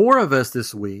hear more of us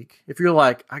this week, if you're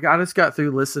like, I just got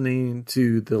through listening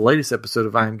to the latest episode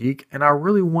of I Am Geek, and I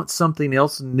really want something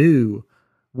else new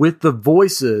with the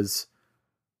voices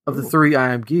of the three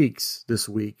I Am Geeks this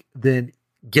week, then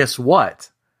guess what?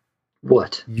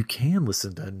 What? You can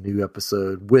listen to a new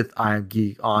episode with I Am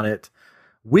Geek on it.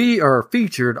 We are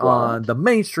featured on the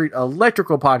Main Street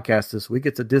Electrical podcast this week.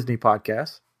 It's a Disney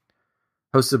podcast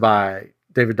hosted by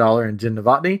David Dollar and Jen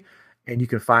Novotny. And you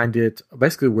can find it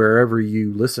basically wherever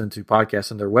you listen to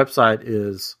podcasts. And their website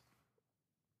is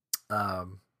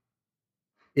msep.com.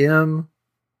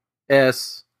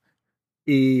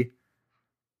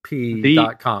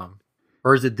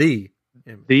 Or is it the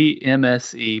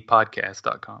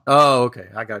msepodcast.com. Oh, okay.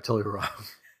 I got it totally wrong.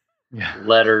 Yeah.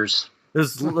 Letters.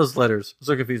 Those letters.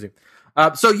 So confusing.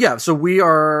 So we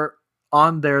are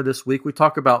on there this week. We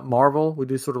talk about Marvel. We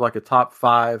do sort of like a top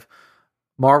 5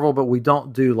 Marvel, but we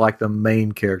don't do like the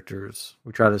main characters.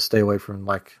 We try to stay away from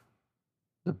like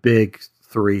the big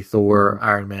 3, Thor,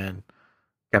 Iron Man,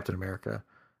 Captain America.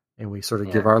 And we sort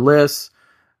of give our lists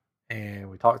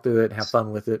and we talk through it and have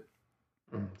fun with it.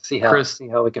 See how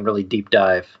we can really deep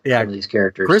dive some of these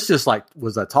characters. Chris just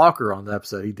was a talker on the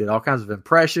episode. He did all kinds of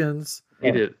impressions.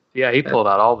 He did. Yeah, he pulled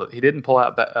out he didn't pull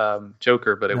out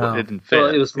Joker, but it didn't fit.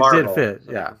 Well, it was Marvel. It did fit,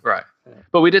 yeah. Right.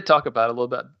 But we did talk about a little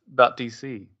bit about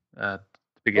DC to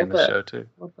begin the show too.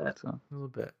 A little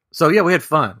bit. So yeah, we had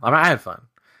fun. I mean, I had fun.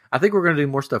 I think we're going to do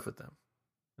more stuff with them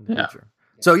in the future.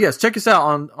 So yes, check us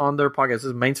out on their podcast. This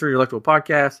is Main Street Electrical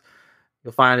Podcast.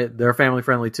 You'll find it. They're family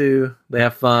friendly too. They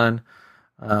have fun.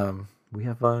 We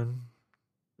have fun.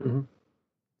 Mm-hmm.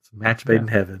 It's a match made in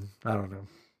heaven. I don't know.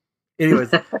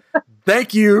 Anyways,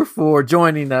 thank you for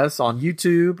joining us on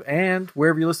YouTube and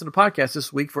wherever you listen to podcasts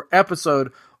this week for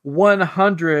episode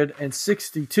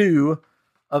 162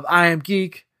 of I Am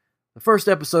Geek, the first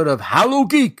episode of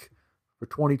HallowGEEK for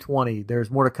 2020.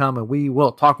 There's more to come, and we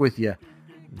will talk with you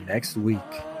next week.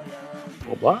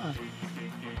 Bye-bye.